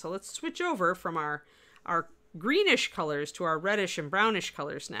Troglodyte Tan. So let's switch over from our greenish colors to our reddish and brownish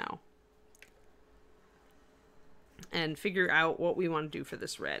colors now. And figure out what we want to do for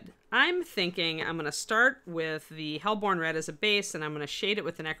this red. I'm thinking I'm going to start with the Hellborn Red as a base, and I'm going to shade it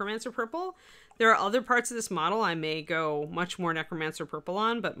with the Necromancer Purple. There are other parts of this model I may go much more Necromancer Purple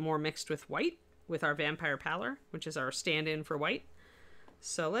on, but more mixed with white, with our Vampire Pallor, which is our stand-in for white.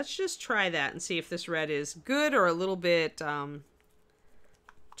 So let's just try that and see if this red is good or a little bit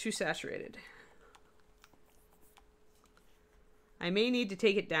too saturated. I may need to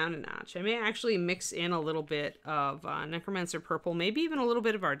take it down a notch. I may actually mix in a little bit of Necromancer Purple, maybe even a little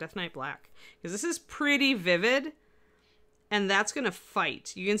bit of our Death Knight Black. Because this is pretty vivid, and that's going to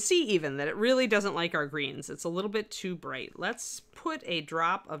fight. You can see even that it really doesn't like our greens. It's a little bit too bright. Let's put a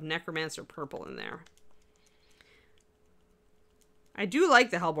drop of Necromancer Purple in there. I do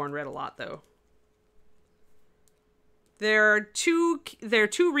like the Hellborn Red a lot, though. There are two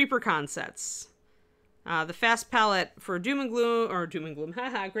Reaper Con sets. The Fast Palette for Doom and Gloom,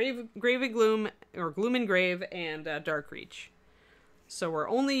 haha, Grave and Gloom, or Gloom and Grave, and Darkreach. So we're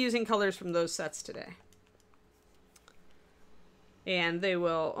only using colors from those sets today. And they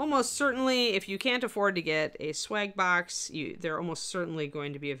will almost certainly, if you can't afford to get a swag box, they're almost certainly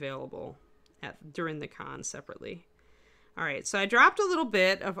going to be available during the con separately. Alright, so I dropped a little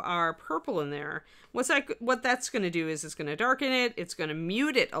bit of our purple in there. What that's going to do is it's going to darken it, it's going to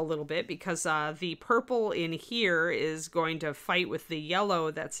mute it a little bit, because the purple in here is going to fight with the yellow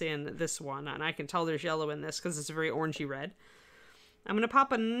that's in this one. And I can tell there's yellow in this because it's a very orangey red. I'm going to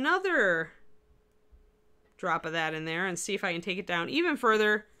pop another drop of that in there and see if I can take it down even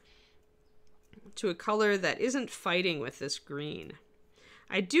further to a color that isn't fighting with this green.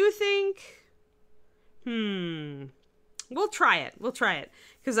 I do think... We'll try it. We'll try it.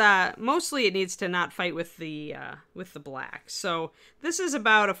 Because mostly it needs to not fight with the black. So this is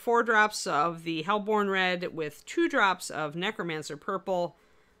about 4 drops of the Hellborn Red with 2 drops of Necromancer Purple.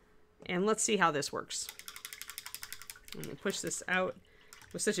 And let's see how this works. I'm going to push this out.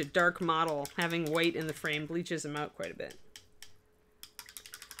 With such a dark model, having white in the frame bleaches them out quite a bit.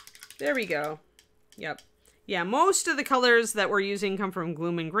 There we go. Yep. Yeah, most of the colors that we're using come from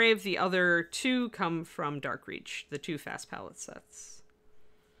Gloom and Grave. The other 2 come from Darkreach, the 2 Fast Palette sets.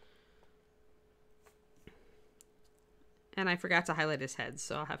 And I forgot to highlight his head,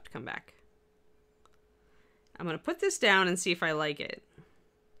 so I'll have to come back. I'm going to put this down and see if I like it.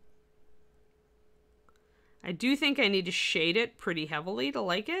 I do think I need to shade it pretty heavily to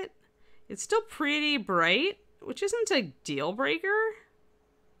like it. It's still pretty bright, which isn't a deal breaker.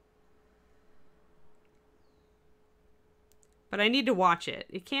 But I need to watch it.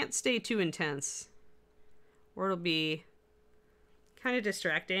 It can't stay too intense, or it'll be kind of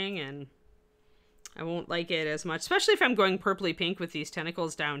distracting and I won't like it as much, especially if I'm going purpley pink with these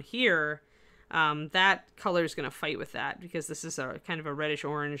tentacles down here. That color is going to fight with that because this is a kind of a reddish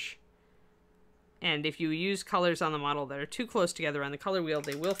orange. And if you use colors on the model that are too close together on the color wheel,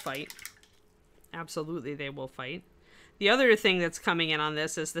 they will fight. Absolutely, they will fight. The other thing that's coming in on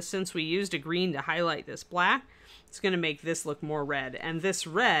this is that since we used a green to highlight this black, it's going to make this look more red. And this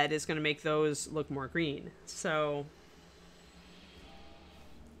red is going to make those look more green. So,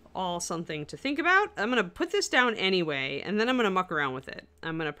 all something to think about. I'm going to put this down anyway, and then I'm going to muck around with it.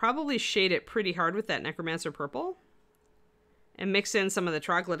 I'm going to probably shade it pretty hard with that Necromancer Purple. And mix in some of the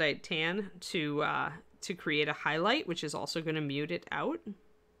Troglodyte Tan to create a highlight, which is also going to mute it out.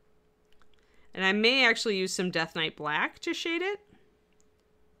 And I may actually use some Death Knight Black to shade it.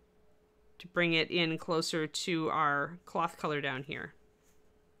 to bring it in closer to our cloth color down here.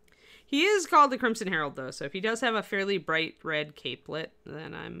 He is called the Crimson Herald, though, so if he does have a fairly bright red capelet,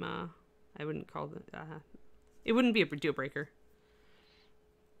 then I wouldn't call it, it wouldn't be a deal breaker.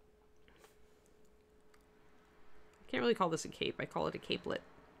 I can't really call this a cape, I call it a capelet.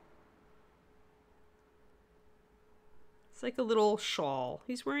 It's like a little shawl.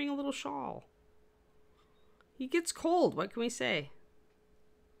 He's wearing a little shawl. He gets cold, what can we say?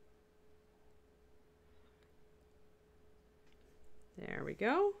 There we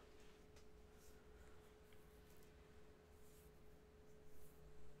go.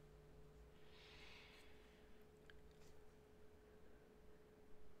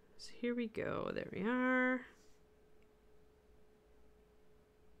 So here we go. There we are.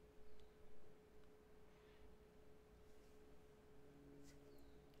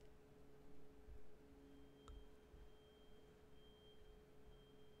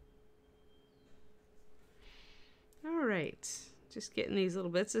 All right. Just getting these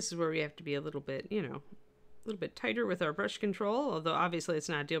little bits. This is where we have to be a little bit, you know, a little bit tighter with our brush control, although obviously it's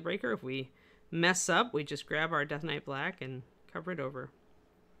not a deal breaker. If we mess up, we just grab our Death Knight Black and cover it over.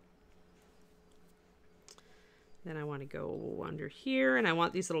 Then I want to go under here, and I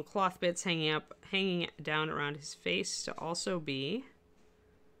want these little cloth bits hanging down around his face to also be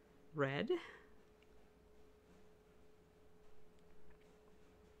red.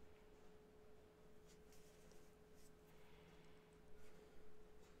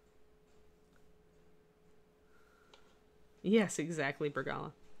 Yes, exactly,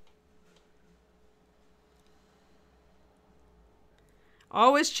 Bergala.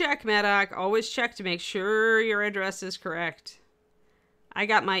 Always check, Maddock. Always check to make sure your address is correct. I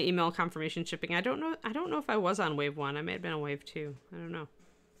got my email confirmation shipping. I don't know if I was on wave 1. I may have been on wave 2. I don't know.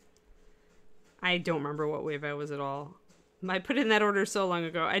 I don't remember what wave I was at all. I put in that order so long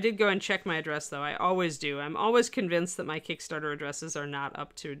ago. I did go and check my address, though. I always do. I'm always convinced that my Kickstarter addresses are not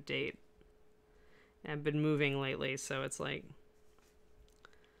up to date. I've been moving lately, so it's like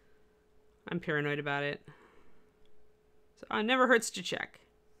I'm paranoid about it. So it never hurts to check.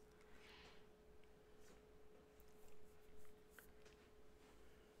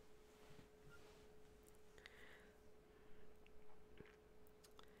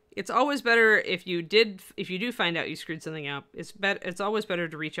 It's always better if you do find out you screwed something up. It's always better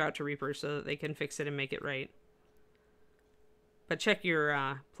to reach out to Reaper so that they can fix it and make it right. But check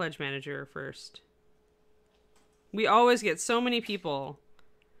your pledge manager first. We always get so many people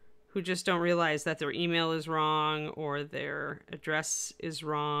who just don't realize that their email is wrong or their address is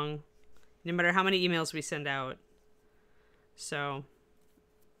wrong, no matter how many emails we send out. So,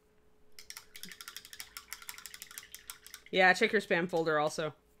 yeah, check your spam folder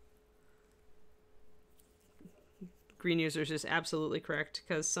also. Green Users is absolutely correct,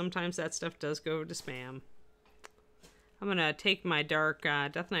 because sometimes that stuff does go to spam. I'm going to take my dark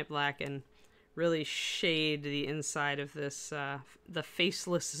Death Knight Black and really shade the inside of this, the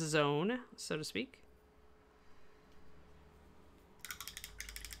faceless zone, so to speak.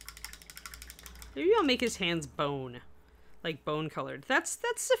 Maybe I'll make his hands bone, like bone colored. That's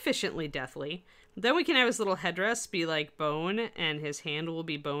sufficiently deathly. Then we can have his little headdress be like bone, and his hand will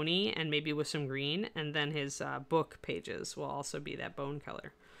be bony, and maybe with some green, and then his book pages will also be that bone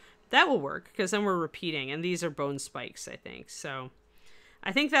color. That will work, because then we're repeating, and these are bone spikes, I think, so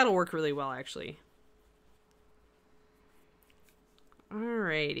I think that'll work really well, actually.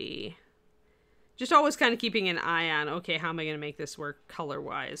 Alrighty. Just always kind of keeping an eye on, okay, how am I going to make this work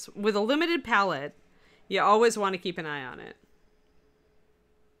color-wise? With a limited palette, you always want to keep an eye on it.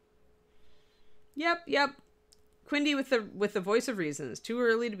 Yep. Quindy with the voice of reason. It's too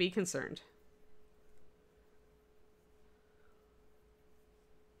early to be concerned.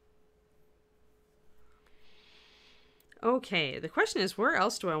 Okay, the question is, where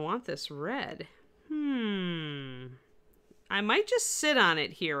else do I want this red? I might just sit on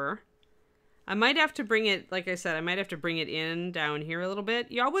it here. I might have to bring it, like I said, I might have to bring it in down here a little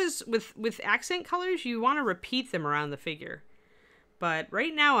bit. You always, with accent colors, you want to repeat them around the figure. But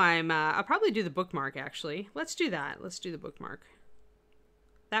right now I'll probably do the bookmark, actually. Let's do that. Let's do the bookmark.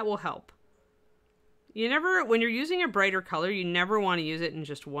 That will help. You never, when you're using a brighter color, you never want to use it in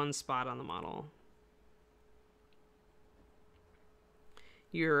just one spot on the model.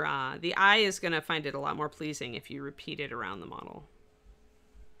 The eye is going to find it a lot more pleasing if you repeat it around the model.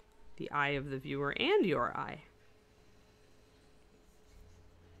 The eye of the viewer and your eye.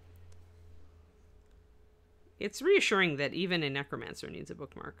 It's reassuring that even a necromancer needs a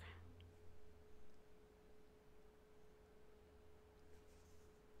bookmark.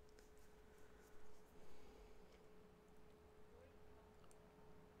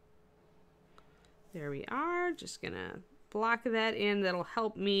 There we are. Just gonna block that in. That'll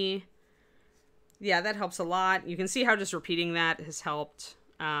help me. Yeah, that helps a lot. You can see how just repeating that has helped.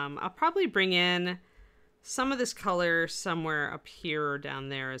 I'll probably bring in some of this color somewhere up here or down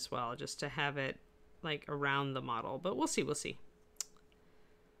there as well, just to have it like around the model, but we'll see, we'll see.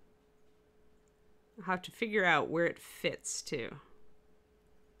 I'll have to figure out where it fits too.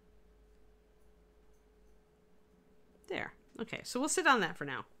 There. Okay, so we'll sit on that for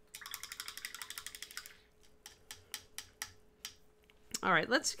now. All right,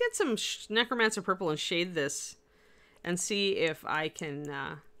 let's get some Necromancer Purple and shade this and see if I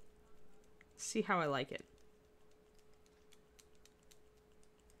can see how I like it.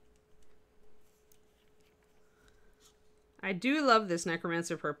 I do love this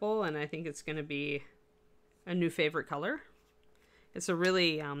Necromancer Purple, and I think it's going to be a new favorite color. It's a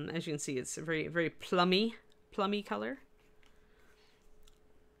really, as you can see, it's a very, very plummy color.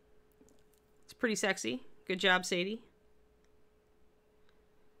 It's pretty sexy. Good job, Sadie.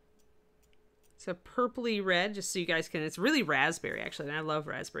 It's a purpley red, just so you guys can, it's really raspberry, actually, and I love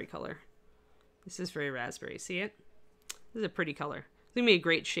raspberry color. This is very raspberry. See it? This is a pretty color. It's going to be a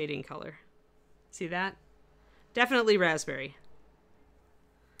great shading color. See that? Definitely raspberry.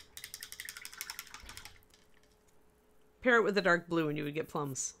 Pair it with a dark blue and you would get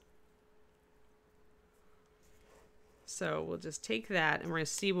plums. So we'll just take that and we're going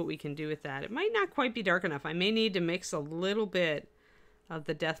to see what we can do with that. It might not quite be dark enough. I may need to mix a little bit of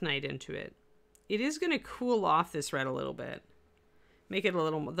the Death Knight into it. It is going to cool off this red a little bit. Make it a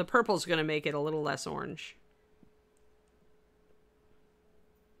little, the purple's going to make it a little less orange.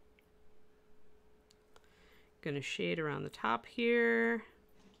 Going to shade around the top here.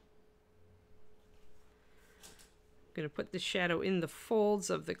 Going to put the shadow in the folds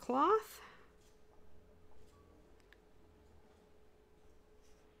of the cloth.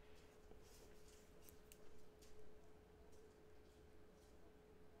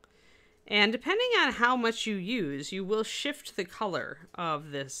 And depending on how much you use, you will shift the color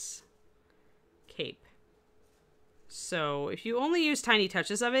of this cape. So if you only use tiny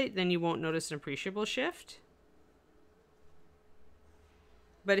touches of it, then you won't notice an appreciable shift.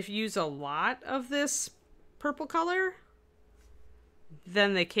 But if you use a lot of this purple color,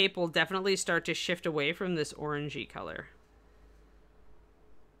 then the cape will definitely start to shift away from this orangey color.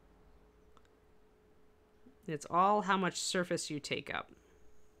 It's all how much surface you take up.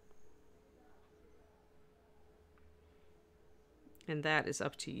 And that is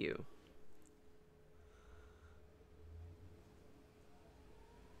up to you.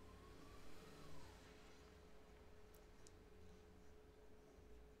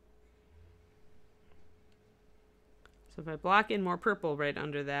 So if I block in more purple right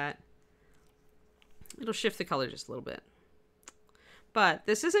under that, it'll shift the color just a little bit. But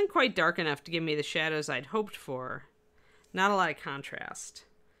this isn't quite dark enough to give me the shadows I'd hoped for. Not a lot of contrast.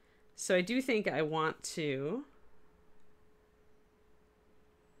 So I do think I want to...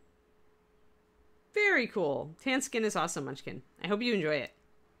 Very cool. Tan skin is awesome, Munchkin. I hope you enjoy it.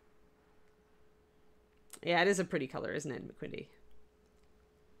 Yeah, it is a pretty color, isn't it, McQuindy?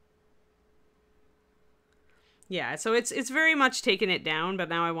 Yeah, so it's very much taken it down, but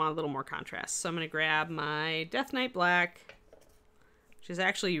now I want a little more contrast. So I'm going to grab my Death Knight Black, which is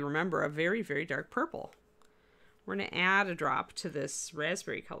actually, you remember, a very, very dark purple. We're going to add a drop to this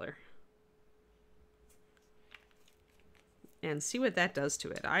raspberry color. And see what that does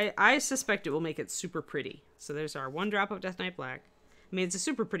to it. I suspect it will make it super pretty. So there's our one drop of Death Knight Black. I mean, it's a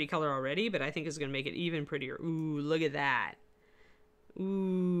super pretty color already, but I think it's going to make it even prettier. Ooh, look at that.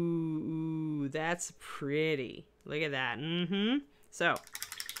 Ooh, that's pretty. Look at that. Mm-hmm. So.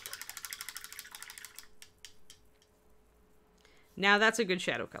 Now that's a good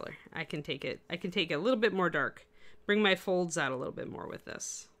shadow color. I can take it. I can take it a little bit more dark. Bring my folds out a little bit more with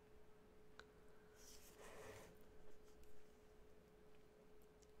this.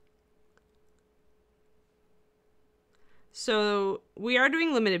 So we are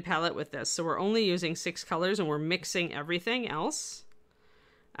doing limited palette with this, so we're only using 6 colors and we're mixing everything else.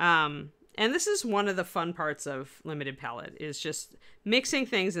 And this is one of the fun parts of limited palette, is just mixing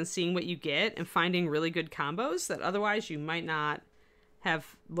things and seeing what you get and finding really good combos that otherwise you might not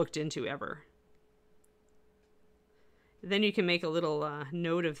have looked into ever. Then you can make a little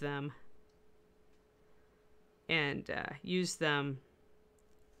note of them and use them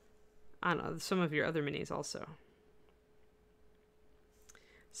on some of your other minis also.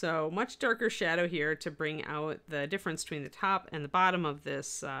 So much darker shadow here to bring out the difference between the top and the bottom of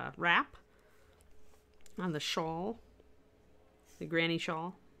this wrap on the shawl, the granny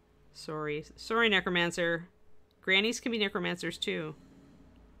shawl. Sorry, Necromancer. Grannies can be Necromancers too.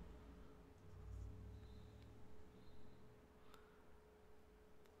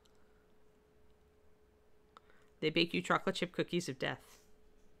 They bake you chocolate chip cookies of death.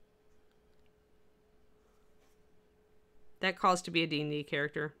 That calls to be a D&D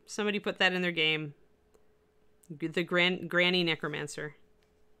character. Somebody put that in their game. The Granny Necromancer.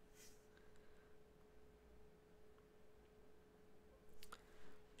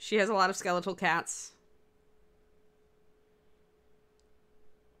 She has a lot of skeletal cats.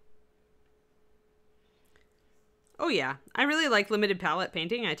 Oh yeah, I really like limited palette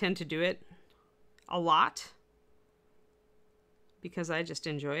painting. I tend to do it a lot because I just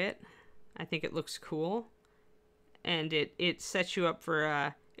enjoy it. I think it looks cool. And it sets you up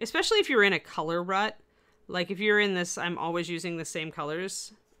for, especially if you're in a color rut. Like if you're in this I'm always using the same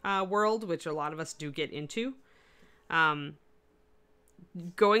colors world, which a lot of us do get into.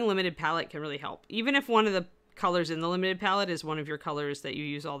 Going limited palette can really help. Even if one of the colors in the limited palette is one of your colors that you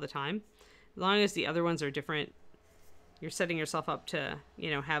use all the time. As long as the other ones are different, you're setting yourself up to,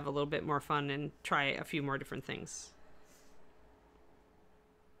 you know, have a little bit more fun and try a few more different things.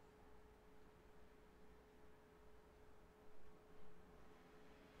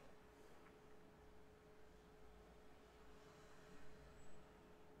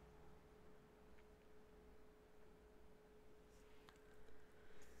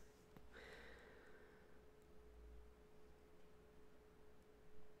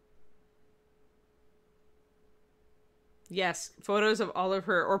 Yes, photos of all of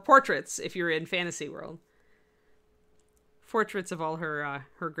her, or portraits if you're in fantasy world. Portraits of all her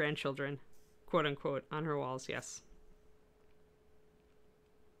her grandchildren, quote unquote, on her walls, yes.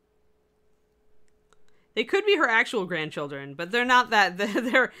 They could be her actual grandchildren, but they're not that.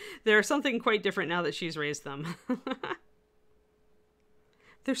 They're something quite different now that she's raised them.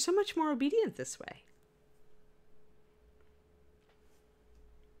 They're so much more obedient this way.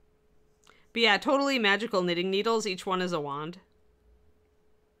 But yeah, totally magical knitting needles. Each one is a wand.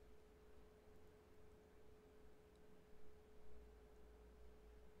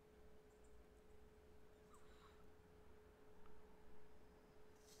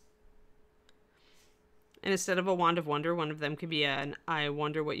 And instead of a wand of wonder, one of them could be an I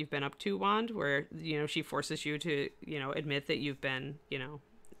wonder what you've been up to wand, where, you know, she forces you to, you know, admit that you've been, you know,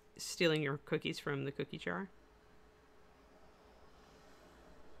 stealing your cookies from the cookie jar.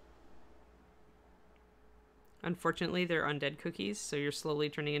 Unfortunately, they're undead cookies, so you're slowly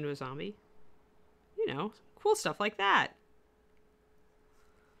turning into a zombie. You know, cool stuff like that.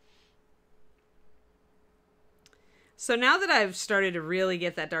 So now that I've started to really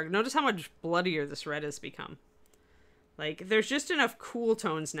get that dark, notice how much bloodier this red has become. Like, there's just enough cool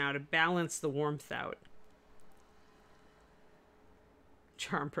tones now to balance the warmth out.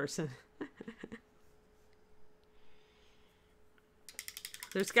 Charm person.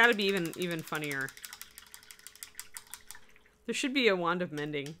 There's got to be even funnier. There should be a wand of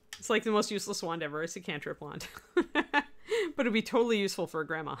mending. It's like the most useless wand ever. It's a cantrip wand. But it'd be totally useful for a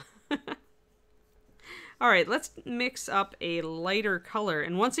grandma. All right, let's mix up a lighter color.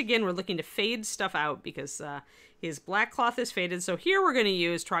 And once again, we're looking to fade stuff out because his black cloth is faded. So here we're going to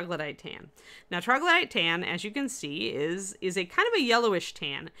use troglodyte tan. Now, troglodyte tan, as you can see, is a kind of a yellowish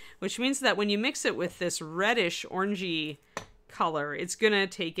tan, which means that when you mix it with this reddish orangey color, it's going to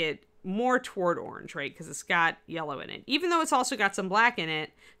take it more toward orange, right? Because it's got yellow in it, even though it's also got some black in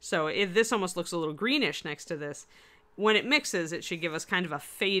it. So this almost looks a little greenish next to this. When it mixes, it should give us kind of a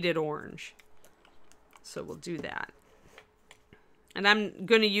faded orange. So we'll do that. And I'm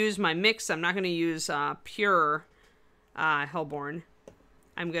going to use my mix. I'm not going to use pure Hellborn.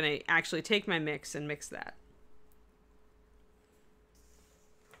 I'm going to actually take my mix and mix that.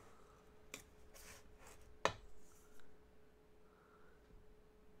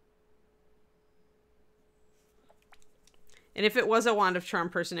 And if it was a Wand of Charm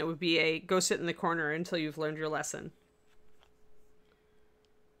person, it would be a go sit in the corner until you've learned your lesson.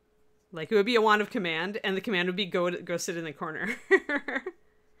 Like, it would be a Wand of Command, and the command would be go sit in the corner.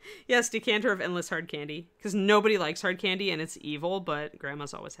 Yes, decanter of endless hard candy. Because nobody likes hard candy, and it's evil, but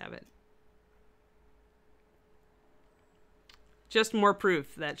grandmas always have it. Just more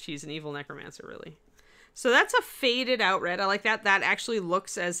proof that she's an evil necromancer, really. So that's a faded out red. I like that. That actually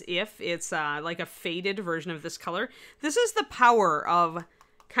looks as if it's like a faded version of this color. This is the power of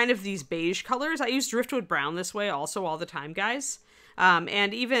kind of these beige colors. I use driftwood brown this way also all the time, guys.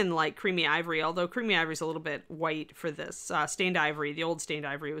 And even like creamy ivory, although creamy ivory is a little bit white for this. Stained ivory, the old stained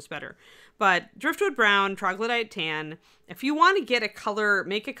ivory was better. But driftwood brown, troglodyte tan, if you want to get a color,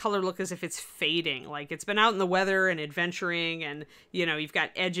 make a color look as if it's fading, like it's been out in the weather and adventuring and, you know, you've got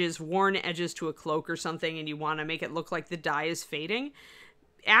edges, worn edges to a cloak or something, and you want to make it look like the dye is fading,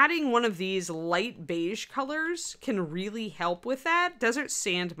 adding one of these light beige colors can really help with that. Desert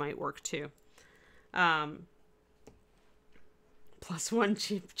sand might work too.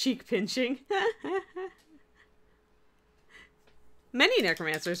 +1 cheek pinching. Many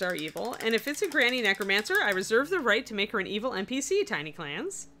necromancers are evil, and if it's a granny necromancer, I reserve the right to make her an evil NPC, Tiny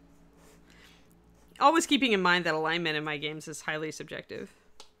Clans. Always keeping in mind that alignment in my games is highly subjective.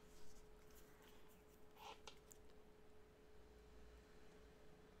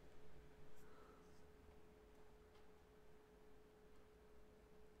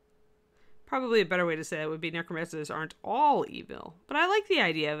 Probably a better way to say it would be necromancers aren't all evil, but I like the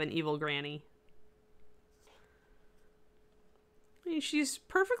idea of an evil granny. I mean, she's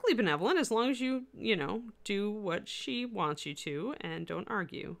perfectly benevolent as long as you know, do what she wants you to and don't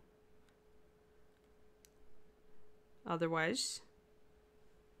argue. Otherwise,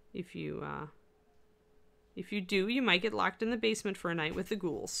 if you do, you might get locked in the basement for a night with the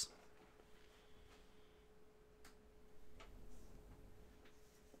ghouls.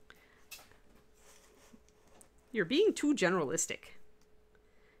 You're being too generalistic.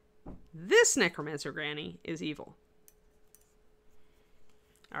 This necromancer granny is evil.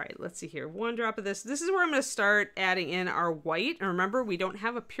 All right, let's see here. 1 drop of this. This is where I'm going to start adding in our white. And remember, we don't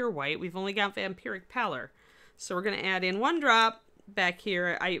have a pure white. We've only got vampiric pallor. So we're going to add in 1 drop back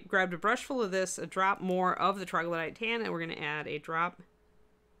here. I grabbed a brush full of this, a drop more of the troglodyte tan, and we're going to add a drop.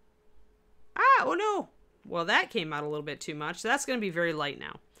 Ah, oh no. Well, that came out a little bit too much. So that's going to be very light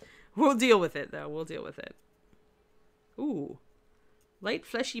now. We'll deal with it, though. We'll deal with it. Ooh, light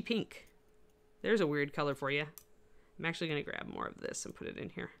fleshy pink. There's a weird color for you. I'm actually going to grab more of this and put it in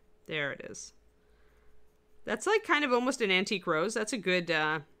here. There it is. That's like kind of almost an antique rose. That's a good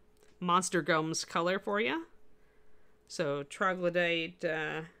monster gums color for you. So troglodyte,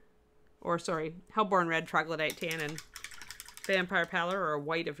 Hellborn red, troglodyte tan, and vampire pallor, or a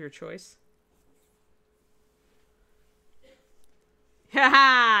white of your choice.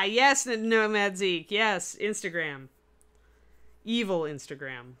 Haha! Yes, Nomad Zeke. Yes, Instagram. Evil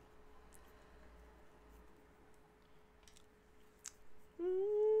Instagram.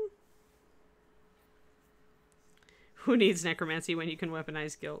 Who needs necromancy when you can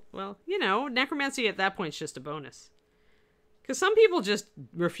weaponize guilt? Well, you know, necromancy at that point is just a bonus. Because some people just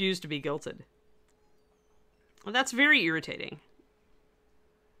refuse to be guilted. Well, that's very irritating.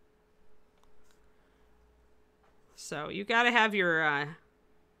 So you got to have your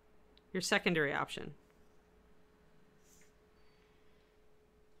secondary option.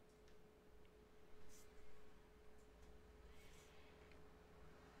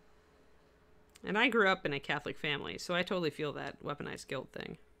 And I grew up in a Catholic family, so I totally feel that weaponized guilt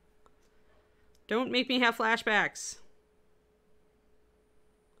thing. Don't make me have flashbacks.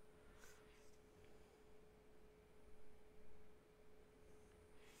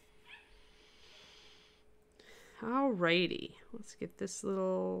 Alrighty, let's get this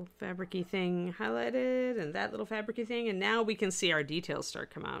little fabricy thing highlighted and that little fabricy thing, and now we can see our details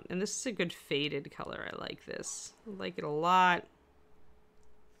start come out. And this is a good faded color. I like this. I like it a lot.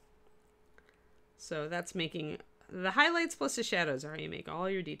 So that's making the highlights plus the shadows are how you make all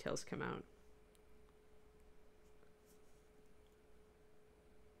your details come out.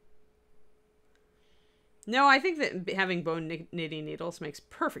 No, I think that having bone knitting needles makes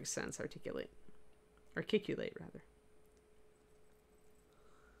perfect sense. Articulate, rather.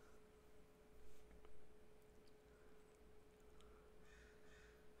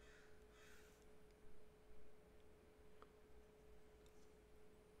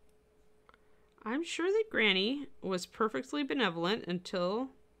 I'm sure that Granny was perfectly benevolent until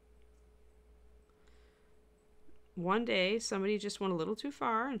one day somebody just went a little too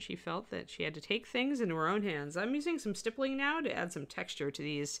far and she felt that she had to take things into her own hands. I'm using some stippling now to add some texture to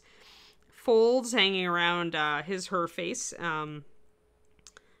these folds hanging around her face. I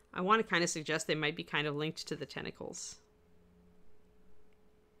want to kind of suggest they might be kind of linked to the tentacles.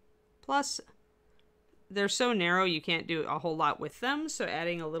 Plus, they're so narrow you can't do a whole lot with them, so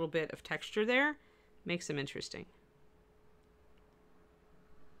adding a little bit of texture there makes them interesting.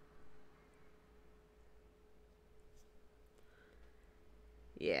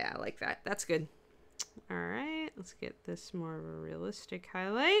 Yeah, I like that. That's good. All right, let's get this more of a realistic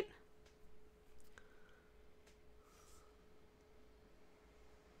highlight.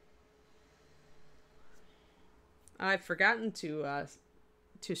 I've forgotten to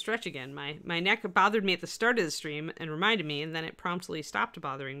stretch again. My neck bothered me at the start of the stream and reminded me, and then it promptly stopped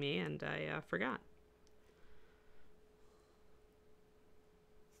bothering me, and I forgot.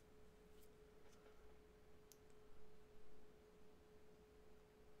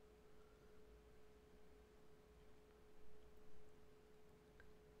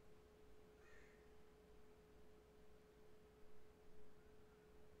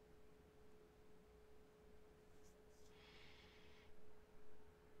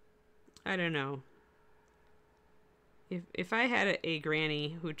 I don't know. If I had a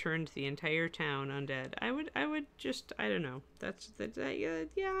granny who turned the entire town undead, I would just, I don't know.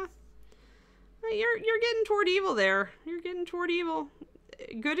 Yeah. You're getting toward evil there. You're getting toward evil.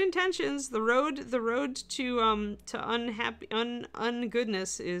 Good intentions. The road to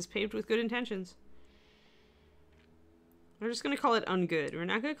ungoodness is paved with good intentions. We're just gonna call it ungood. We're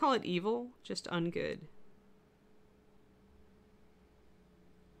not gonna call it evil, just ungood.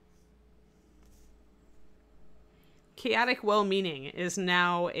 Chaotic well-meaning is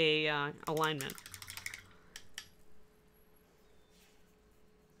now a alignment.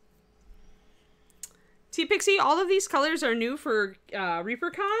 T-Pixie, all of these colors are new for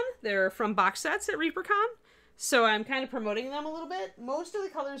ReaperCon. They're from box sets at ReaperCon. So I'm kind of promoting them a little bit. Most of the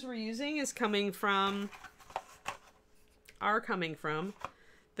colors we're using are coming from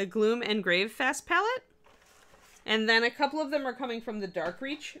the Gloom and Grave Fast Palette. And then a couple of them are coming from the Dark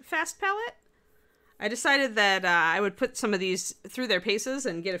Reach Fast Palette. I decided that I would put some of these through their paces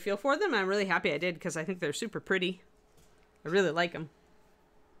and get a feel for them. I'm really happy I did because I think they're super pretty. I really like them.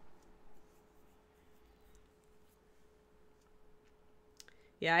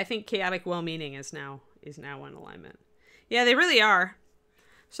 Yeah, I think Chaotic Well-Meaning is now in alignment. Yeah, they really are.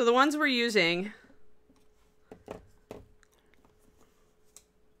 So the ones we're using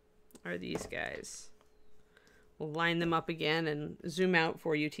are these guys. We'll line them up again and zoom out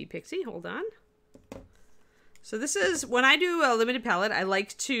for you, T-Pixie. Hold on. So this is, when I do a limited palette, I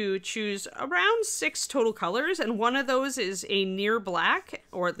like to choose around 6 total colors, and one of those is a near black,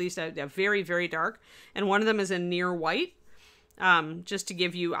 or at least a very, very dark, and one of them is a near white, just to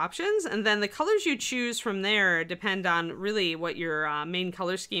give you options. And then the colors you choose from there depend on really what your main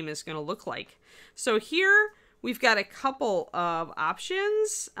color scheme is going to look like. So here we've got a couple of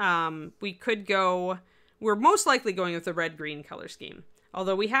options. We could go, we're most likely going with the red-green color scheme.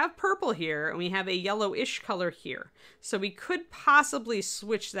 Although we have purple here, and we have a yellowish color here. So we could possibly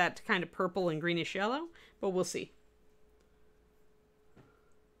switch that to kind of purple and greenish yellow, but we'll see.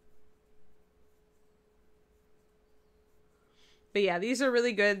 But yeah, these are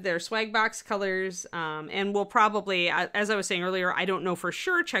really good. They're swag box colors, and we'll probably, as I was saying earlier, I don't know for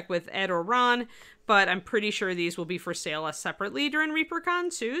sure, check with Ed or Ron, but I'm pretty sure these will be for sale separately during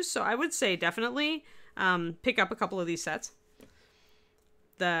ReaperCon too, so I would say definitely pick up a couple of these sets.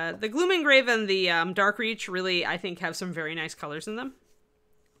 The Gloom and Grave and the Dark Reach really, I think, have some very nice colors in them.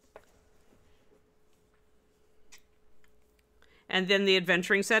 And then the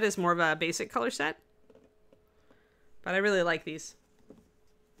Adventuring set is more of a basic color set. But I really like these.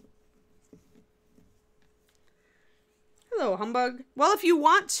 Hello, Humbug. Well, if you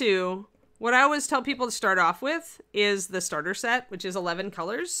want to, what I always tell people to start off with is the starter set, which is 11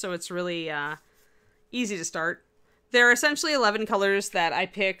 colors. So it's really easy to start. There are essentially 11 colors that I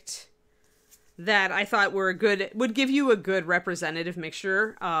picked that I thought were would give you a good representative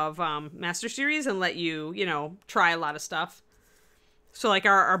mixture of Master Series and let you, try a lot of stuff. So like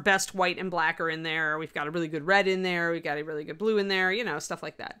our best white and black are in there. We've got a really good red in there. We've got a really good blue in there, stuff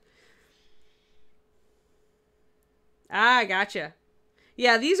like that. Ah, gotcha.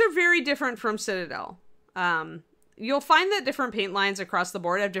 Yeah, these are very different from Citadel. You'll find that different paint lines across the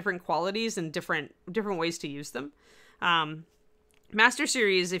board have different qualities and different ways to use them. Master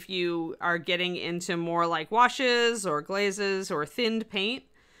Series, if you are getting into more like washes or glazes or thinned paint,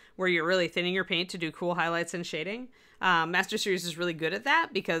 where you're really thinning your paint to do cool highlights and shading, Master Series is really good at that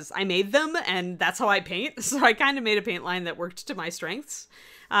because I made them and that's how I paint. So I kind of made a paint line that worked to my strengths.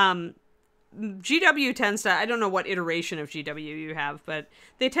 GW tends to, I don't know what iteration of GW you have, but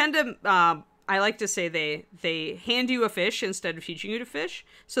they tend to, I like to say they hand you a fish instead of teaching you to fish.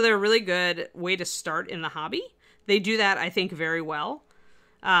 So they're a really good way to start in the hobby. They do that, I think, very well,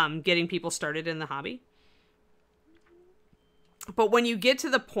 getting people started in the hobby. But when you get to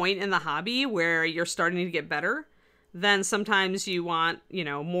the point in the hobby where you're starting to get better, then sometimes you want,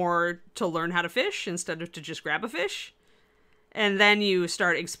 more to learn how to fish instead of to just grab a fish. And then you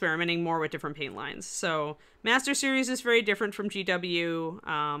start experimenting more with different paint lines. So Master Series is very different from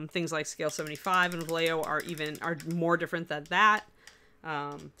GW. Things like Scale 75 and Vallejo are more different than that.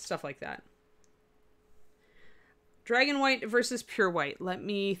 Stuff like that. Dragon White versus Pure White. Let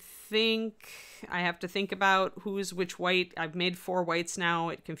me think. I have to think about who's which white. I've made 4 whites now.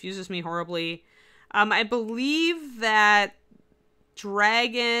 It confuses me horribly. I believe that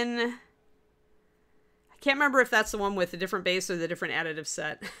Dragon... I can't remember if that's the one with the different base or the different additive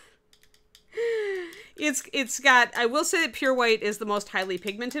set. It's got... I will say that Pure White is the most highly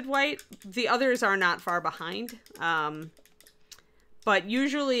pigmented white. The others are not far behind. But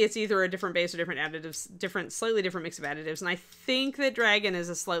usually it's either a different base or different additives, slightly different mix of additives. And I think that Dragon is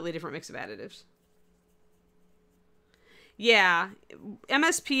a slightly different mix of additives. Yeah,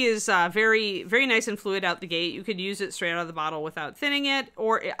 MSP is very, very nice and fluid out the gate. You could use it straight out of the bottle without thinning it,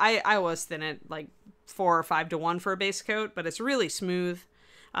 or I always thin it like 4 or 5 to 1 for a base coat, but it's really smooth,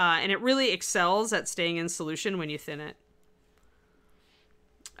 and it really excels at staying in solution when you thin it.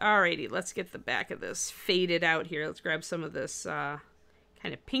 Alrighty, let's get the back of this faded out here. Let's grab some of this kind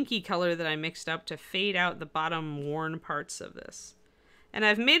of pinky color that I mixed up to fade out the bottom worn parts of this. And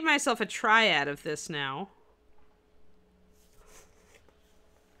I've made myself a triad of this now.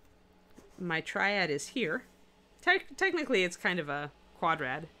 My triad is here. Technically, it's kind of a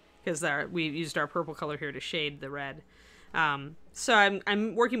quadrad because we used our purple color here to shade the red. So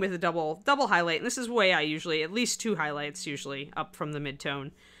I'm working with a double highlight, and this is the way I usually, at least 2 highlights usually up from the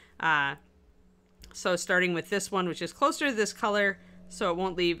mid-tone. So starting with this one, which is closer to this color, so it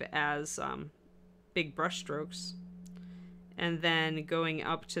won't leave as big brush strokes. And then going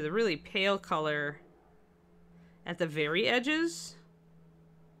up to the really pale color at the very edges.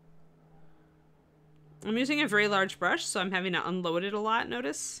 I'm using a very large brush, so I'm having to unload it a lot,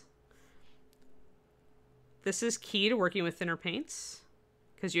 notice. This is key to working with thinner paints,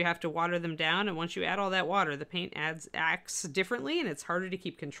 because you have to water them down, and once you add all that water, the paint acts differently, and it's harder to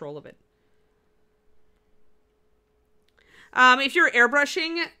keep control of it. If you're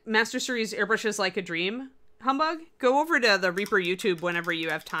airbrushing, Master Series Airbrushes Like a Dream, Humbug, go over to the Reaper YouTube whenever you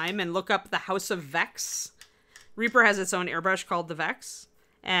have time and look up the House of Vex. Reaper has its own airbrush called the Vex,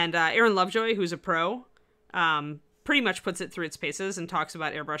 and Aaron Lovejoy, who's a pro, pretty much puts it through its paces and talks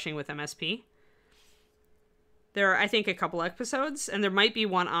about airbrushing with MSP. There are, I think, a couple episodes, and there might be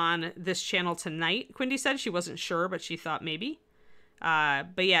one on this channel tonight. Quindy said she wasn't sure, but she thought maybe.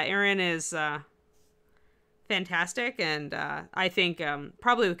 But yeah, Aaron is fantastic, and I think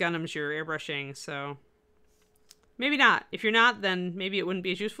probably with Gundams you're airbrushing, so maybe not. If you're not, then maybe it wouldn't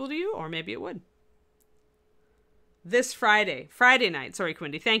be as useful to you, or maybe it would. This Friday night. Sorry,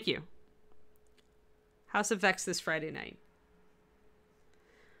 Quindy. Thank you. House of Vex this Friday night.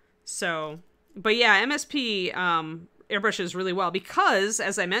 So, but yeah, MSP airbrushes really well because,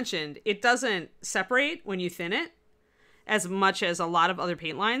 as I mentioned, it doesn't separate when you thin it as much as a lot of other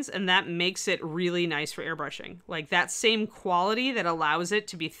paint lines, and that makes it really nice for airbrushing. Like, that same quality that allows it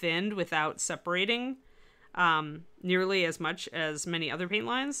to be thinned without separating nearly as much as many other paint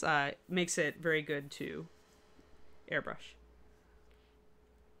lines makes it very good to airbrush.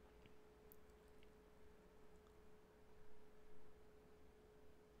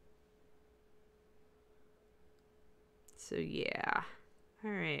 So yeah,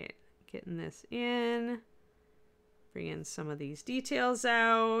 all right, getting this in, bringing some of these details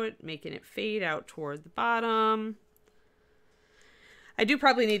out, making it fade out toward the bottom. I do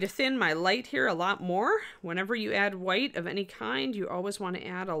probably need to thin my light here a lot more. Whenever you add white of any kind, you always want to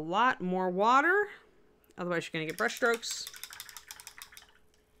add a lot more water. Otherwise, you're going to get brush strokes.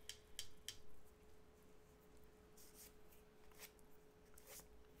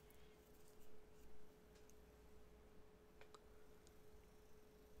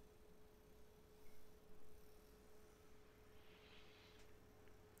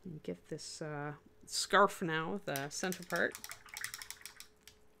 And get this scarf now, the center part.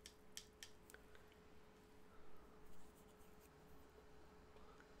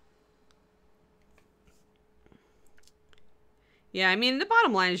 Yeah, I mean, the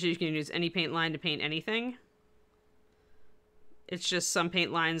bottom line is you can use any paint line to paint anything. It's just some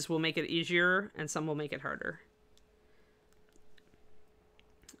paint lines will make it easier and some will make it harder.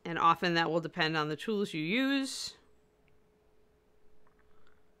 And often that will depend on the tools you use.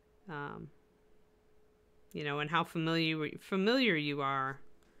 You know, and how familiar you are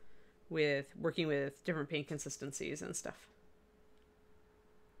with working with different paint consistencies and stuff.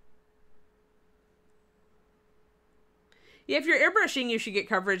 Yeah, if you're airbrushing, you should get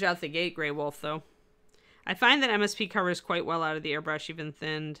coverage out the gate, Grey Wolf, though. I find that MSP covers quite well out of the airbrush, even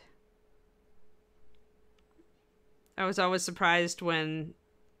thinned. I was always surprised when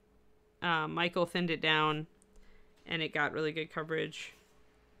Michael thinned it down and it got really good coverage.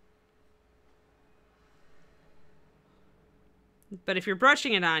 But if you're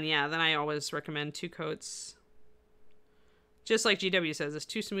brushing it on, yeah, then I always recommend 2 coats. Just like GW says, it's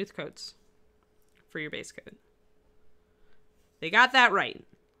 2 smooth coats for your base coat. They got that right.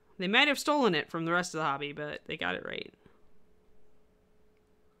 They might have stolen it from the rest of the hobby, but they got it right.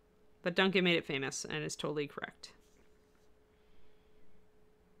 But Duncan made it famous and is totally correct.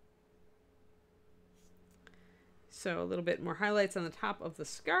 So a little bit more highlights on the top of the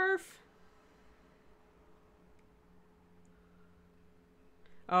scarf.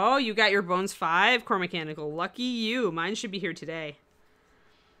 Oh, you got your Bones 5 core mechanical. Lucky you. Mine should be here today.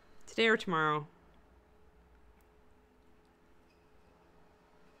 Today or tomorrow.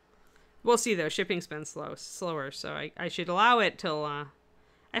 We'll see, though. Shipping's been slower, so I should allow it till...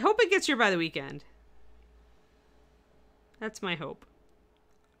 I hope it gets here by the weekend. That's my hope.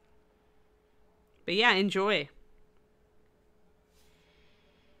 But yeah, enjoy.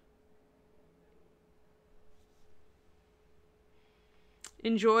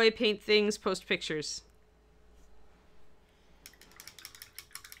 Enjoy, paint things, post pictures.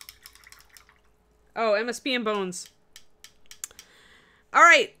 Oh, MSP and Bones. All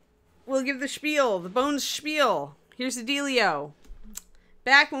right. We'll give the spiel, the Bones spiel. Here's the dealio.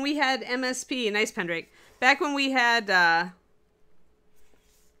 Back when we had MSP, nice Pendrake. Back when we had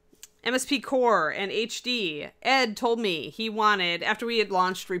MSP Core and HD, Ed told me he wanted, after we had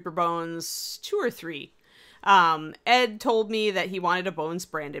launched Reaper Bones 2 or 3, Ed told me that he wanted a Bones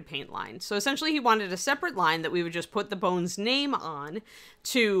branded paint line. So essentially he wanted a separate line that we would just put the Bones name on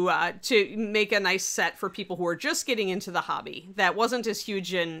to make a nice set for people who are just getting into the hobby. That wasn't as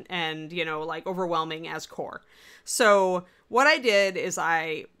huge and you know, like overwhelming as Core. So what I did is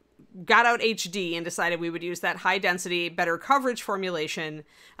I got out HD and decided we would use that high density, better coverage formulation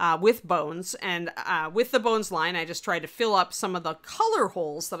with Bones. And with the Bones line, I just tried to fill up some of the color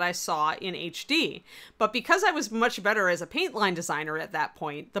holes that I saw in HD. But because I was much better as a paint line designer at that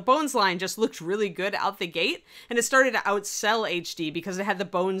point, the Bones line just looked really good out the gate. And it started to outsell HD because it had the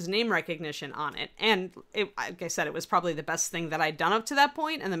Bones name recognition on it. And like I said, it was probably the best thing that I'd done up to that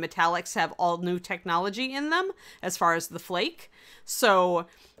point. And the metallics have all new technology in them as far as the flake. So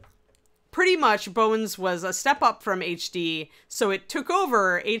pretty much Bones was a step up from HD, so it took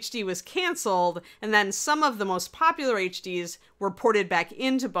over, HD was canceled, and then some of the most popular HDs were ported back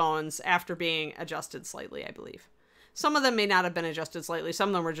into Bones after being adjusted slightly, I believe. Some of them may not have been adjusted slightly, some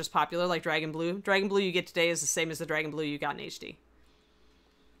of them were just popular, like Dragon Blue. Dragon Blue you get today is the same as the Dragon Blue you got in HD.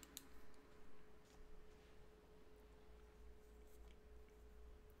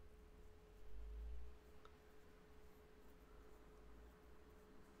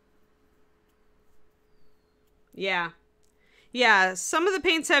 Yeah. Yeah, some of the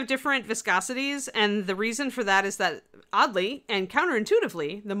paints have different viscosities, and the reason for that is that, oddly and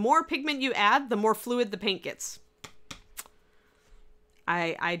counterintuitively, the more pigment you add, the more fluid the paint gets.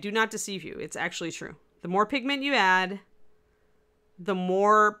 I do not deceive you. It's actually true. The more pigment you add, the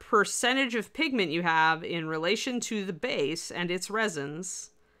more percentage of pigment you have in relation to the base and its resins,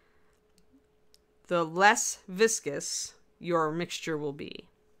 the less viscous your mixture will be.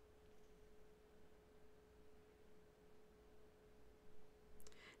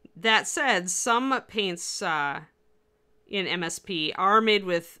 That said, some paints in MSP are made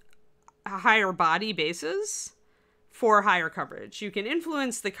with higher body bases for higher coverage. You can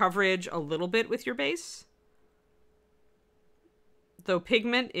influence the coverage a little bit with your base, though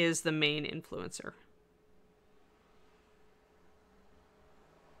pigment is the main influencer.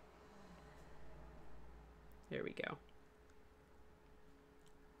 There we go.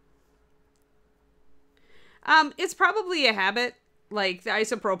 It's probably a habit. Like, the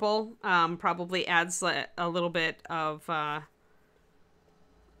isopropyl probably adds a little bit of, kind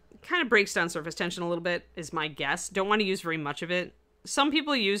of breaks down surface tension a little bit, is my guess. Don't want to use very much of it. Some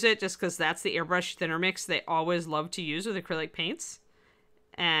people use it just because that's the airbrush thinner mix they always love to use with acrylic paints.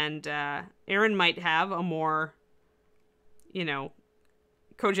 And Aaron might have a more, you know,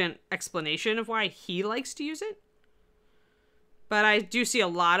 cogent explanation of why he likes to use it. But I do see a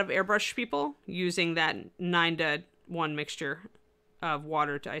lot of airbrush people using that 9-to-1 mixture of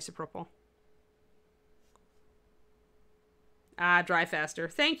water to isopropyl. Dry faster.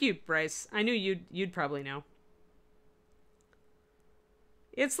 Thank you, Bryce. I knew you'd probably know.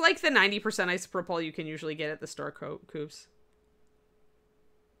 It's like the 90% isopropyl you can usually get at the store, Coops.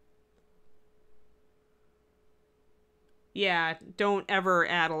 Yeah, don't ever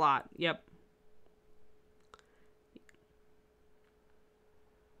add a lot. Yep.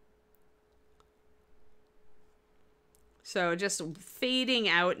 So just fading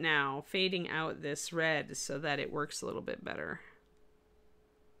out now, fading out this red so that it works a little bit better.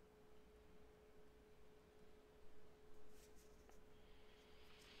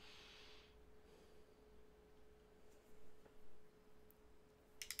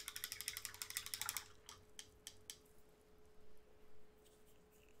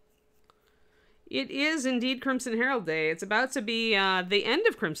 It is indeed Crimson Herald Day. It's about to be the end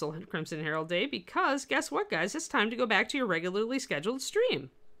of Crimson Herald Day because, guess what, guys? It's time to go back to your regularly scheduled stream.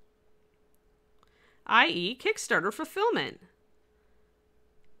 I.e. Kickstarter fulfillment.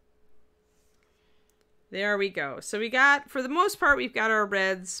 There we go. So we got, for the most part, we've got our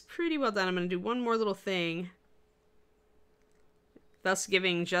reds pretty well done. I'm going to do one more little thing, thus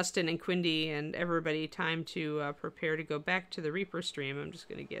giving Justin and Quindy and everybody time to prepare to go back to the Reaper stream. I'm just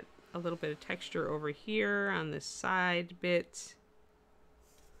going to get a little bit of texture over here on this side bit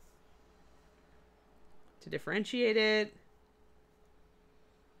to differentiate it.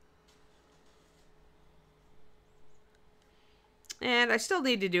 And I still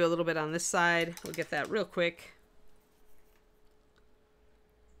need to do a little bit on this side. We'll get that real quick.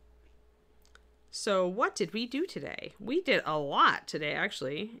 So what did we do today? We did a lot today,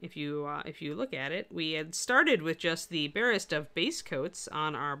 actually. If you look at it, we had started with just the barest of base coats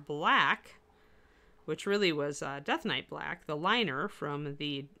on our black, which really was Death Knight Black, the liner from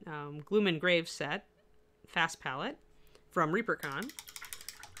the Gloom Engrave set, Fast Palette, from ReaperCon.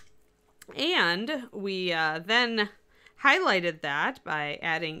 And we then highlighted that by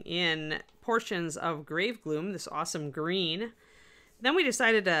adding in portions of Grave Gloom, this awesome green. Then we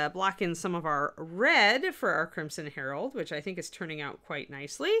decided to block in some of our red for our Crimson Herald, which I think is turning out quite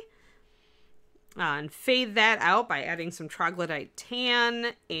nicely. And fade that out by adding some Troglodyte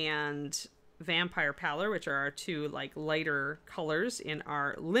Tan and Vampire Pallor, which are our two like lighter colors in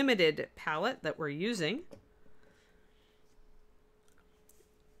our limited palette that we're using.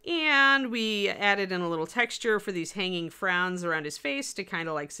 And we added in a little texture for these hanging frowns around his face to kind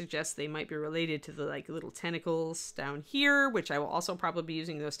of like suggest they might be related to the like little tentacles down here, which I will also probably be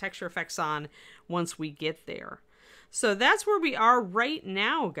using those texture effects on once we get there. So that's where we are right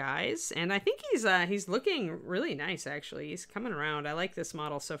now, guys. And I think he's looking really nice, actually. He's coming around. I like this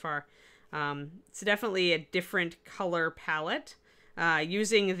model so far. It's definitely a different color palette.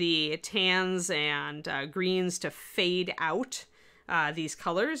 Using the tans and greens to fade out these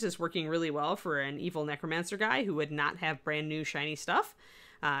colors is working really well for an evil necromancer guy who would not have brand new shiny stuff.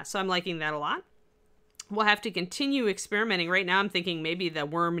 So I'm liking that a lot. We'll have to continue experimenting. Right now I'm thinking maybe the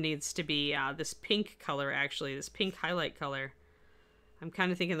worm needs to be this pink color, actually, this pink highlight color. I'm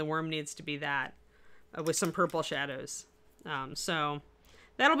kind of thinking the worm needs to be that with some purple shadows. So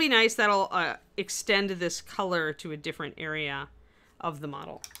that'll be nice. That'll extend this color to a different area of the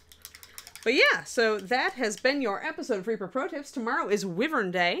model. But yeah, so that has been your episode of Reaper Pro Tips. Tomorrow is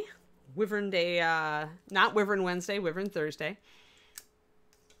Wyvern Day. Wyvern Day, not Wyvern Wednesday, Wyvern Thursday.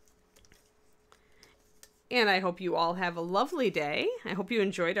 And I hope you all have a lovely day. I hope you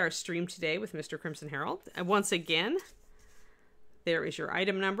enjoyed our stream today with Mr. Crimson Herald. And once again, there is your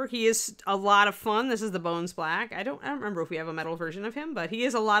item number. He is a lot of fun. This is the Bones Black. I don't remember if we have a metal version of him, but he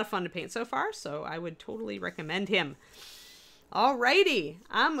is a lot of fun to paint so far, so I would totally recommend him. Alrighty,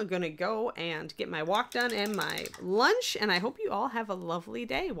 I'm gonna go and get my walk done and my lunch, and I hope you all have a lovely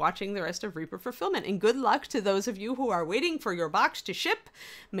day watching the rest of Reaper Fulfillment. And good luck to those of you who are waiting for your box to ship.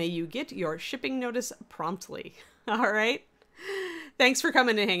 May you get your shipping notice promptly. Alright? Thanks for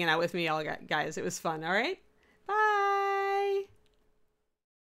coming and hanging out with me, all guys. It was fun, alright?